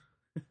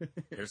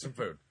 Here's some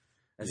food.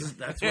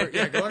 That's where,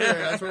 yeah, go under there.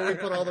 That's where we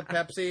put all the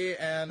Pepsi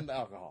and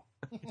alcohol.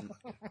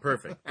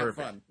 Perfect. Have Perfect.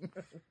 fun.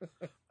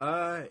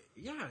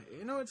 Yeah,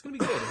 it's going to be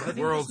good. I think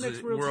Worlds this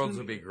next Worlds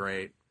would gonna be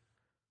great.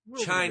 Worlds will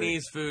be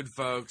Chinese food,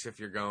 folks, if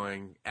you're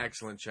going.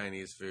 Excellent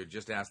Chinese food.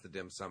 Just ask the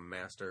dim sum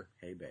master.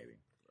 Hey, baby.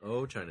 great.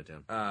 Oh,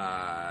 Chinatown.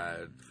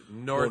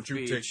 North Won't you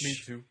Beach. take me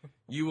to?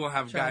 You will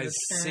have guys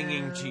Chinatown.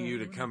 singing to you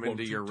to come Won't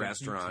into you your take me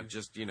restaurant. to?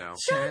 Just,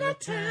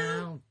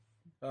 Chinatown.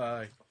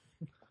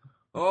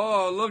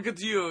 Oh, look at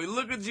you.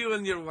 Look at you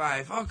and your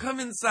wife. Oh, come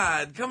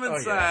inside. Come yeah.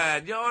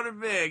 inside. You order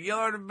big. You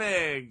order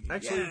big.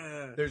 Actually,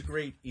 Yeah. there's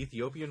great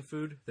Ethiopian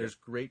food. There's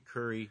great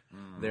curry.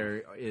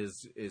 There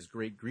is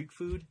great Greek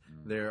food.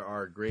 There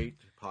are great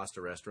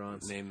pasta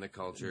restaurants. Name the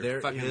culture. There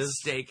Fucking is-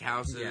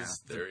 steakhouses. Yeah.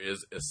 There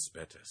is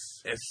espetus,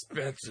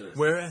 Espetus.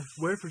 where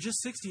for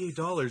just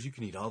 $68 you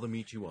can eat all the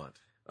meat you want.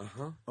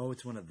 Uh-huh. Oh,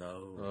 it's one of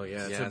those. Oh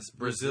yeah, Yes, it's a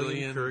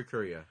Brazilian Brazilian.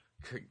 curry. Yeah.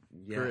 Curry.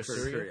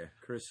 Curry.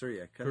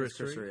 Yeah, curry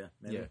Syria.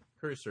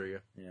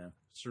 Yeah.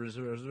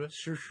 Kurosawa?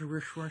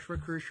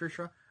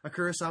 A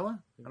Kurosawa?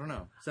 I don't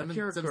know.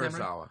 Akira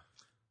Kurosawa.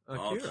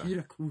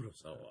 Akira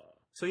Kurosawa.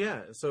 So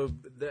yeah,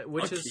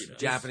 which is Akira.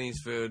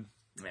 Japanese food.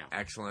 Yeah.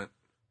 Excellent.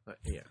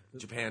 yeah.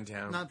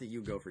 Japantown. Not that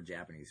you go for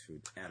Japanese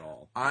food at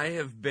all. I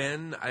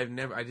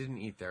didn't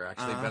eat there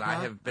actually, but I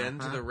have been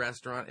to uh-huh. the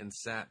restaurant and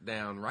sat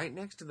down right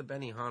next to the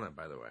Benihana,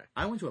 by the way.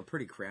 I went to a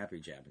pretty crappy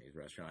Japanese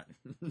restaurant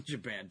in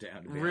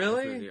Japantown. To be honest with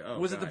Really? you. Oh,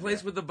 Was it the God,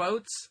 place yeah. with the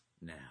boats?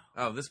 No.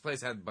 Oh, this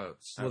place had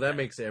boats. Well, that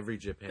makes every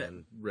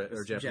Japanese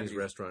Japanese.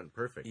 restaurant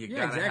perfect. You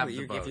Yeah, gotta exactly. have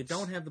the If you boats.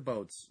 don't have the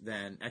boats,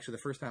 then actually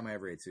the first time I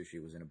ever ate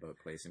sushi was in a boat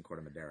place in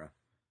Corte Madera.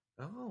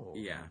 Oh,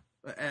 Yeah,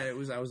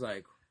 and I was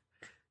like,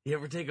 You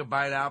ever take a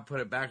bite out, put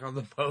it back on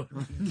the boat?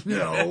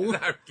 no.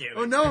 I'm kidding.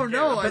 Oh no,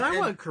 no! But I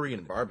want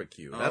Korean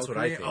barbecue. That's what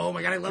I Korean- think. Oh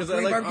my god, I love 'Cause I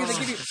Korean like- barbecue.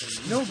 They oh.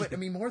 give you no, but I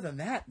mean more than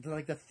that. They're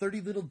like the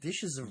 30 little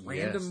dishes of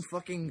random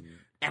fucking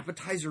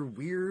appetizer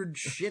weird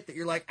shit that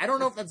you're like, I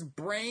don't know if that's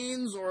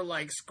brains or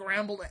like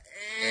scrambled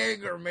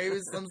egg or maybe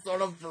some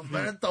sort of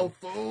fermented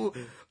tofu.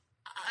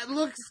 It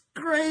looks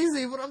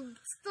crazy, but I'm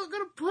still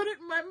gonna put it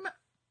in my mouth.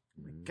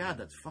 Oh my god,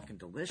 that's fucking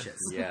delicious.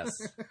 Yes.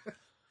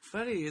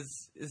 Buddy,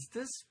 is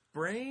this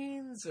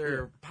brains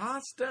or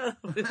pasta?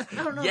 I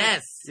don't know.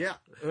 Yes. Yeah.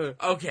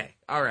 Okay.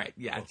 All right.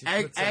 Yeah. Just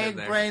Egg put some in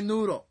there. brain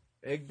noodle.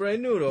 Egg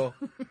brain noodle.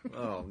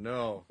 Oh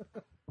no.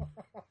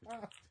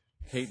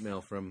 Hate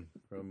mail from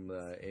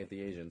the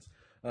Asians.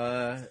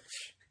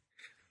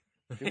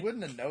 You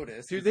wouldn't have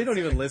noticed. Dude, they don't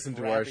even listen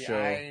to our crappy- show.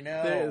 I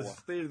know.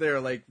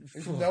 They're like,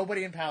 There's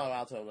nobody in Palo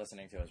Alto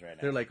listening to us right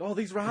now. they're like, oh,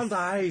 these round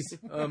eyes.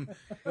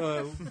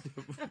 So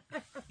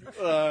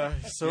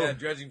Yeah,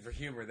 dredging for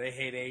humor. They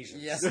hate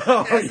Asians. Yes,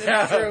 Oh, yes, it's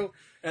yeah. true.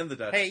 and the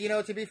Dutch. Hey,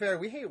 to be fair,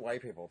 we hate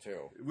white people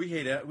too. We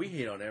hate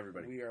on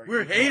everybody.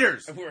 We're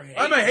haters. We're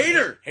I'm a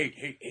hater. Hate.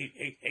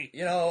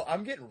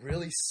 I'm getting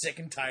really sick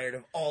and tired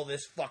of all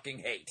this fucking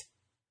hate.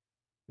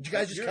 Did you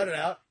guys just You're- cut it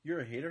out?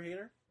 You're a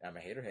hater. I'm a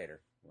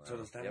hater. So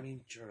does that Yep.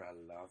 mean you're a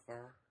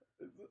lover?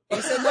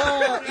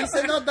 It's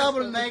a no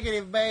double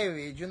negative,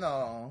 baby, you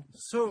know.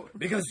 So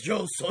Because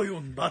yo soy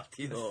un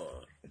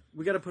batidor.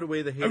 we got to put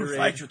away the I will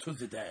fight haterade. you to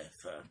the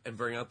death. And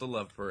bring out the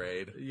love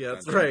parade. Yeah,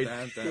 that's right.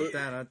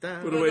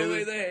 Put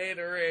away the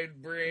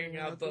haterade, bring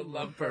out the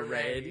love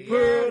parade.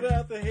 Put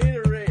out the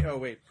haterade. Oh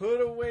wait,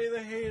 put away the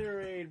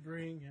haterade.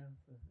 Bring out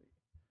the.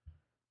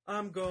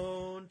 I'm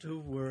going to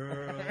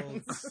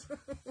Worlds.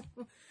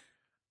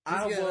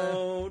 I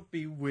won't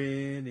be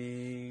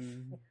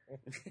winning,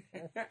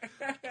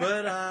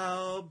 but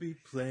I'll be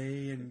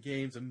playing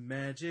games of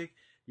Magic.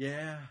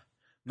 Yeah,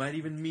 might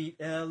even meet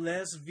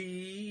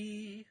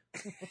LSV.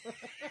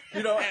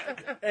 You know,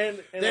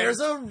 and There's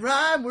a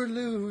rhyme we're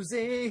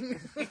losing.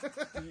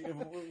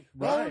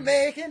 We're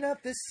making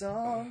up this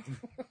song.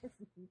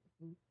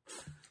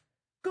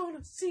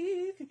 Gonna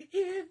see the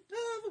end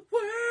of the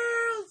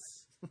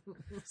worlds.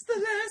 It's the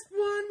last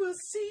one we'll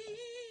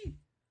see.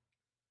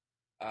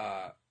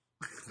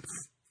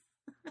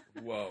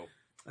 Whoa.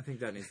 I think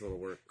that needs a little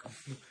work.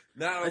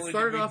 Not I only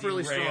started did we off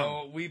really derail,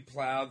 strong. we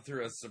plowed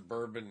through a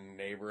suburban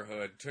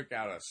neighborhood, took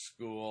out a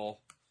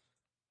school,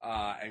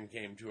 and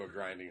came to a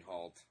grinding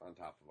halt on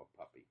top of a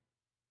puppy.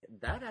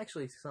 That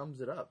actually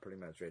sums it up pretty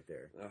much right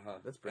there. Uh-huh.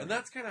 That's and brilliant.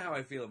 that's kind of how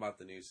I feel about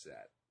the new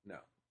set. No.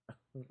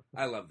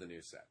 I love the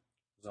new set.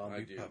 I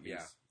Zombie do, puppies.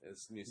 yeah.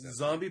 It's new set.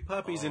 Zombie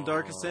puppies in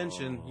Dark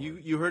Ascension.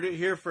 You heard it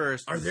here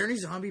first. Are there any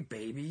zombie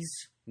babies?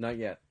 Not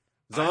yet.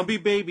 Zombie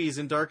babies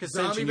in Dark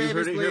Ascension. You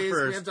heard it here please. We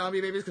first. have zombie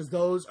babies because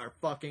those are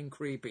fucking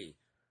creepy.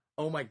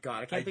 Oh my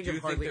god, I can't I think do of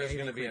think hardly there's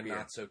anything going to be a creepier.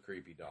 not so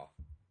creepy doll.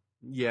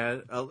 Yeah,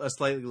 a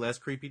slightly less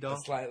creepy doll.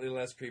 A slightly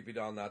less creepy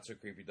doll, not so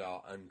creepy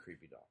doll,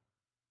 uncreepy doll.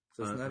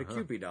 So it's not a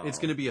Cupid doll. It's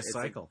gonna be a It's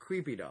cycle.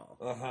 creepy doll.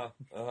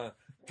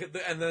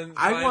 And then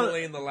I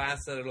finally in the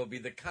last set, it'll be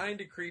the kind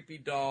of creepy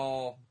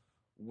doll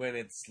when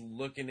it's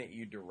looking at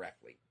you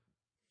directly.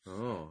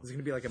 Oh. It's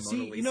gonna be like a See,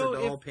 Mona Lisa you know,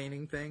 doll if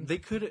painting thing. They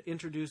could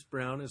introduce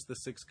brown as the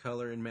sixth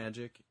color in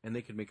Magic, and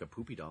they could make a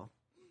poopy doll.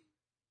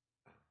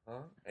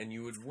 Huh? And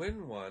you would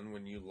win one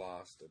when you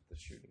lost at the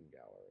shooting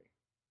gallery.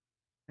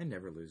 I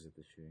never lose at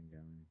the shooting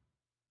gallery.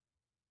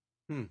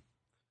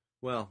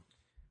 Well,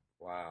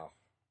 Wow.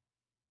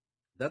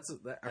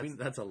 I mean,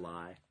 That's a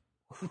lie.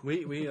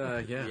 we yeah.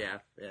 Yeah,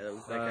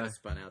 that kind of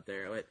spun out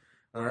there. Wait,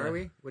 where are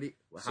we? What do you?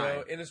 So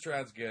Hi.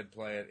 Innistrad's good.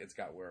 Play it. It's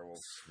got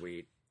werewolves.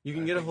 Sweet. You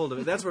can get a hold of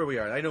it. That's where we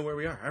are. I know where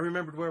we are. I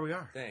remembered where we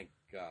are. Thank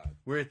God.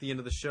 We're at the end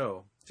of the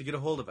show. To get a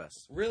hold of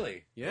us.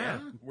 Really? Yeah.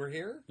 We're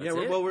here? Yeah,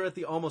 we're at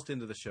the almost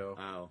end of the show.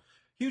 Oh,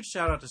 Huge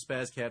shout out to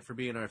Spazcat for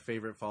being our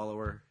favorite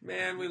follower.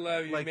 Man, we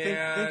love you, Like,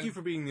 man. thank you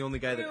for being the only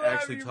guy that We love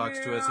actually you, talks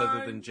to us man.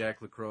 other than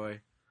Jack LaCroix.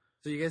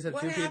 so you guys have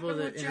What two people happened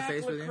that with Jack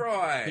interface with you.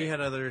 LaCroix? He had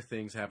other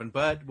things happen,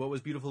 but what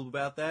was beautiful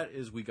about that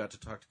is we got to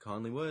talk to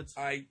Conley Woods.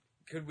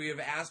 Could we have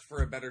asked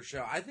for a better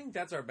show? I think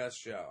that's our best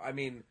show. I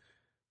mean,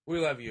 we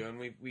love you, and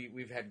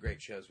we've had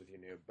great shows with you,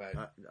 Noob,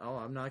 but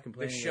I'm not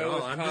complaining. show at all.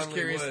 with I'm just Conley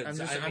curious. Woods,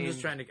 I'm I just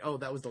mean- trying to. Oh,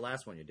 that was the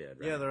last one you did,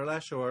 right? Yeah, our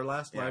last show, our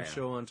last live yeah.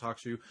 show on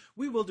TalkShoe.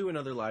 We will do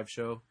another live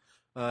show.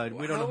 We don't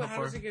know how how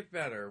far. does it get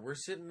better? We're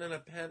sitting in a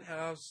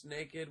penthouse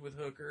naked with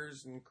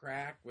hookers and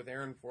crack with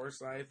Aaron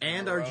Forsyth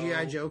and our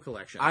GI Joe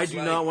collection. I do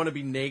like- not want to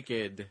be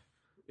naked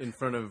in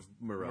front of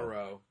Moreau.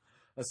 Moreau.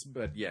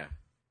 But yeah,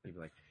 he'd be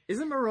like,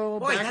 Isn't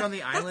Moreau back on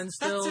the island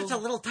still? That's such a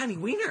little tiny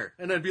wiener.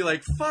 and I'd be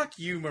like, "Fuck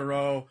you,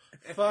 Moreau.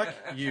 Fuck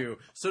you."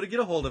 So to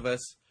get a hold of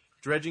us,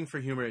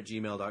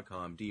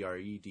 dredgingforhumor@gmail.com.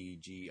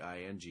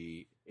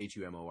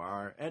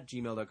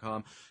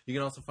 DREDGINGHUMOR@gmail.com. You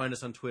can also find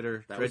us on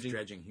Twitter. That was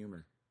dredging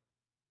humor.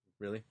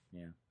 Really?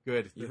 Yeah.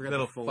 Good. You forgot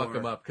That'll the fuck four.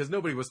 them up because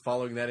nobody was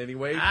following that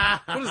anyway.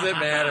 What does that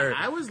matter?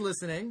 I was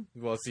listening.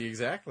 Well, see,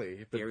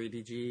 exactly. But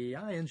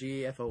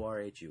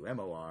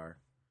DREDGINGFORHUMOR.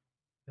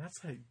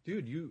 that's like,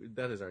 dude,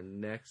 that is our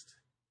next.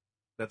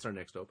 That's our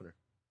next opener.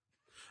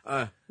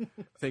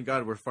 Thank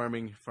God we're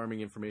farming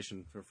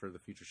information for the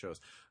future shows.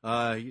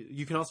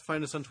 You can also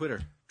find us on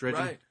Twitter,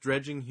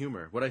 Dredging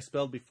Humor. What I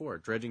spelled before,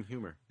 Dredging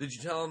Humor. Did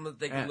you tell them that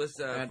they At could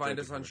find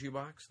us Dredging on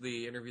Shoebox,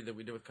 the interview that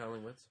we did with Conley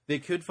Woods? They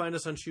could find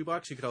us on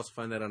Shoebox. You could also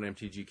find that on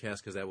MTG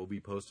Cast because that will be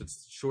posted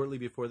shortly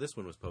before this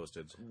one was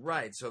posted.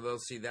 Right, so they'll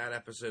see that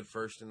episode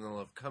first, and they'll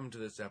have come to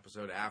this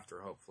episode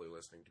after, hopefully,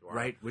 listening to our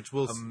Right, which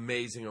will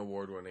amazing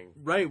award-winning.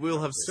 right.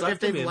 We'll have So if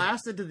sucked them they've in.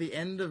 lasted to the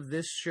end of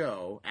this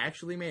show,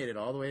 actually made it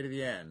all the way to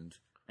the end,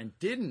 and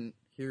didn't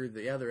hear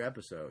the other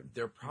episode,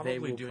 They're probably they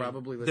will doing,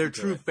 probably listen They're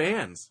to true it.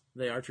 fans.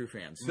 They are true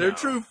fans. They're No.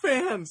 true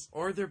fans.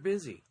 or they're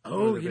busy.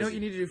 Oh, they're you know what busy. you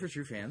need to do for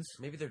true fans?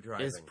 Maybe they're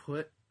driving. Is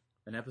put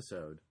an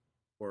episode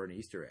or an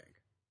Easter egg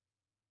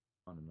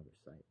on another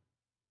site.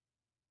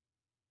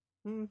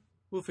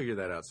 We'll figure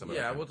that out some other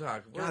Yeah, time. we'll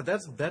talk. God,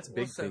 that's we'll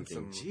big send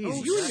thinking. some- Jeez,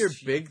 Oh, you and your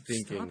stop big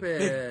thinking. Stop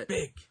it.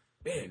 big.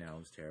 I know,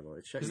 it's terrible.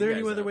 It shut Is you there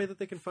any guys other up. way that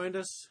they can find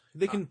us?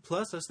 They can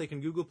plus us. They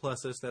can Google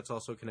plus us. That's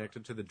also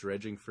connected to the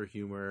Dredging for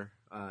Humor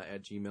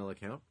at Gmail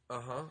account.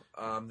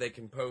 They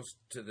can post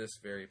to this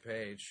very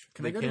page.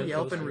 Can I They go to can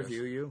Yelp post and on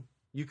review you?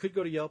 You could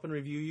go to Yelp and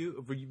review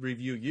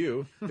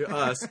you to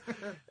us,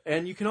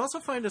 and you can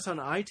also find us on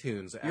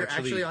iTunes. You're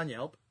actually on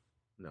Yelp?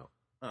 No.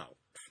 Oh.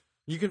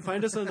 You can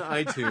find us on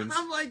iTunes.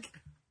 I'm like,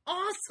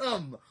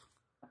 awesome.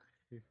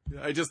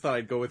 I just thought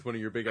I'd go with one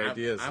of your big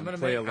ideas I'm and gonna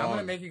play make, along. I'm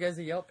gonna make you guys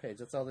a Yelp page.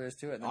 That's all there is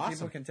to it. And then Awesome.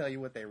 people can tell you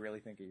what they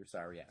really think of your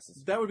sorry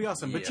asses. That would be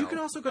awesome. But you Yeah. can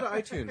also go to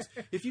iTunes.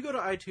 If you go to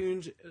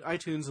iTunes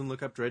and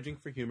look up Dredging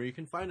for Humor, you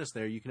can find us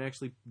there. You can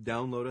actually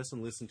download us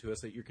and listen to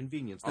us at your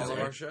convenience. All of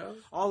There. our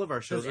shows? All of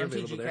our shows Does are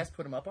available MTG there. Cast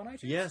put them up on iTunes?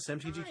 Yes,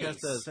 MTG Cast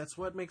Nice. does. That's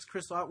what makes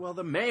Chris Otwell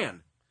the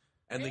man.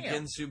 And the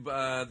Damn.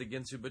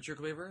 Ginsu Butcher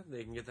Cleaver,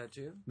 they can get that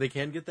too? They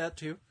can get that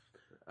too.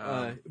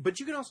 But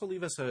you can also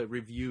leave us a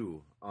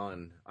review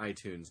on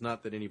iTunes.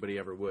 Not that anybody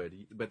ever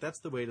would, but that's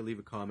the way to leave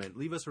a comment.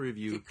 Leave us a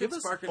review. Give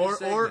us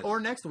Or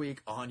next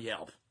week on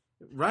Yelp.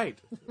 right.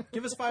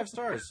 Give us 5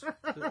 stars.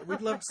 We'd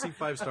love to see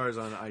 5 stars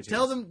on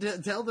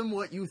iTunes. Tell them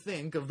what you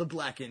think of the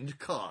blackened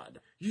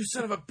cod. You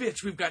son of a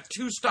bitch, we've got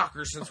 2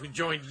 stalkers since we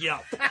joined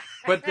Yelp.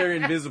 But they're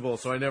invisible,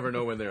 so I never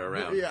know when they're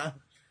around. Yeah.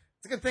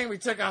 It's a good thing we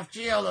took off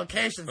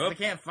geolocation so they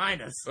can't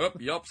find us. Oh,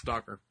 Yelp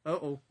stalker.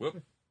 Uh-oh.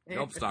 Whoop.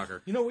 Yelp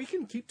stalker. You know, we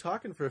can keep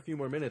talking for a few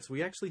more minutes.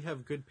 We actually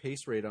have good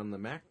pace rate on the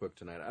MacBook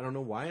tonight. I don't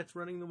know why it's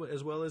running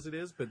as well as it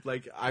is, but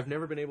like I've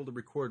never been able to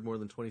record more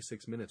than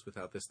 26 minutes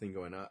without this thing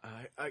going.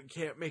 I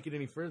can't make it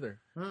any further.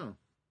 Oh.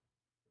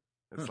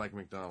 It's like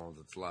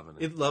McDonald's. It's loving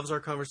it. It loves our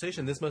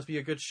conversation. This must be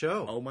a good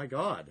show. Oh my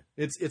god.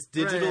 It's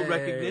digital Hooray.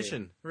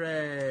 recognition.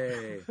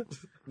 Hooray.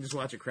 Just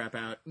watch it crap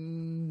out.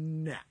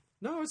 Now.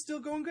 No, it's still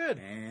going good.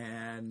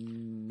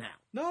 And now.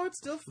 No, it's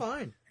still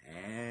fine.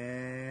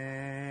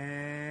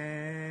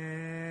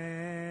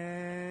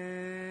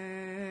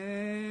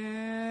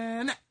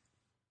 And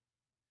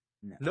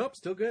now. Nope,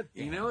 still good.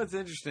 You know what's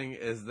interesting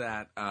is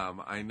that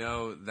I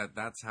know that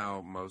that's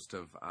how most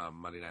of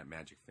Monday Night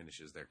Magic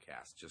finishes their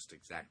cast. Just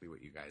exactly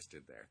what you guys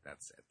did there.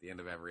 That's at the end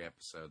of every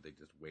episode. They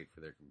just wait for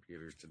their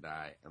computers to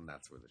die, and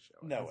that's where the show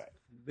ends. No way.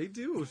 They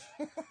do.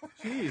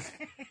 Jeez.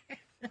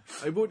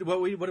 What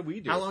do we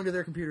do? How long do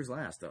their computers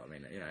last, though? I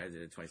mean,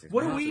 26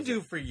 What do months, we is do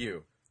it? for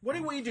you? What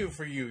do we do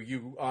for you,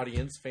 you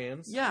audience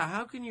fans? Yeah,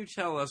 how can you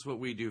tell us what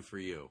we do for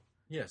you?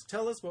 Yes,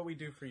 tell us what we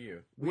do for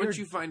you. Once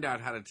you find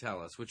out how to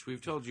tell us, which we've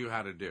told you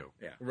how to do.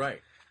 Yeah. Right.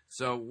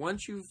 So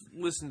once you've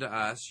listened to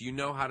us, you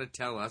know how to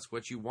tell us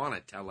what you want to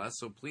tell us.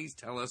 So please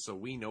tell us so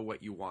we know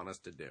what you want us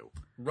to do.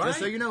 Right. Just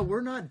so you know, we're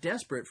not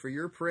desperate for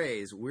your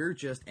praise. We're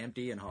just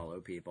empty and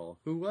hollow people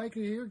who like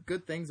to hear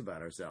good things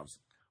about ourselves.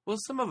 Well,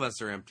 some of us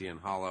are empty and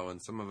hollow,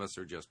 and some of us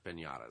are just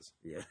pinatas.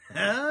 Yeah.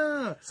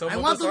 Some I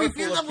of want us to are be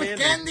full filled of up with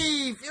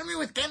candy. Fill me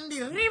with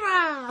candy.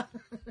 Arriba!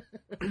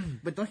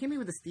 But don't hit me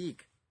with a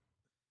stick.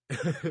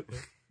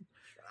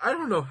 I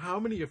don't know how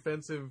many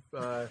offensive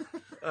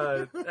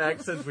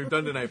accents we've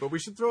done tonight, but we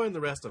should throw in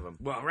the rest of them.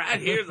 Well, right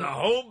here's a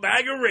whole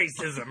bag of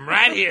racism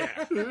right here.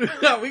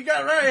 We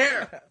got it right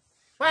here.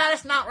 Well,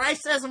 that's not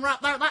racism right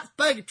there. That's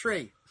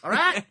bigotry. All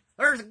right?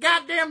 There's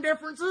goddamn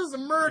differences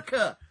in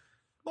America.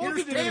 You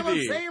understand what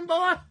I'm saying,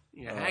 boy?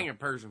 You hang a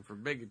person for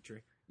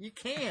bigotry. You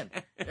can.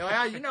 Well,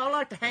 I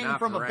like to hang Not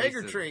from a for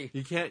bigger racism. tree.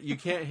 You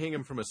can't hang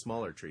him from a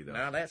smaller tree, though.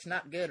 No, that's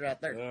not good right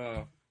there.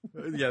 Oh.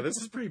 Yeah, this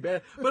is pretty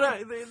bad.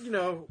 But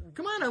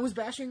Come on, I was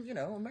bashing,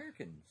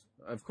 Americans.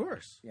 of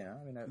course,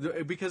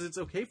 because it's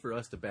okay for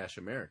us to bash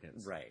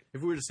Americans, Right.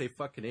 If we were to say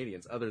 "fuck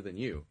Canadians," other than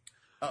you,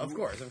 Of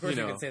course you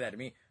know, can say that to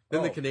me.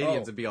 then the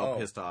Canadians would be all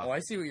pissed off. Oh, I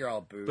see what you're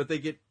all booed. but they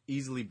get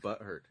easily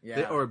butt hurt,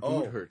 yeah. or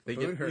boot hurt. They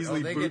boot get hurt.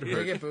 easily they boot get, hurt.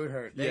 They get boot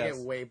hurt. They Yes.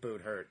 get way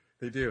boot hurt.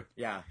 They do.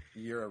 Yeah,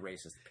 you're a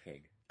racist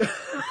pig.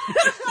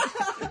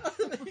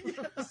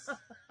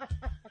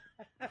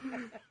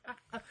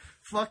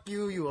 Fuck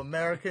you, you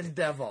American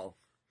devil.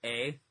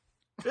 Eh?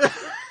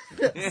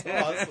 That's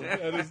awesome.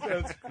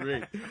 That's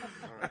great.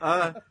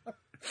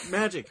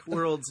 Magic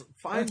Worlds,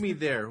 find me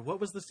there. What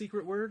was the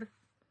secret word?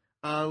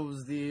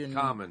 Was the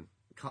Common.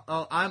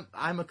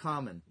 I'm a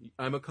common.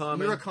 I'm a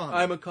common. You're a common.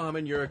 I'm a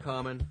common. You're a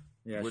common.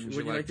 Yeah, Wouldn't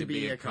would you like to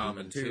be a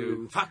common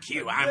too? Fuck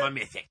you, I'm a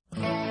mythic.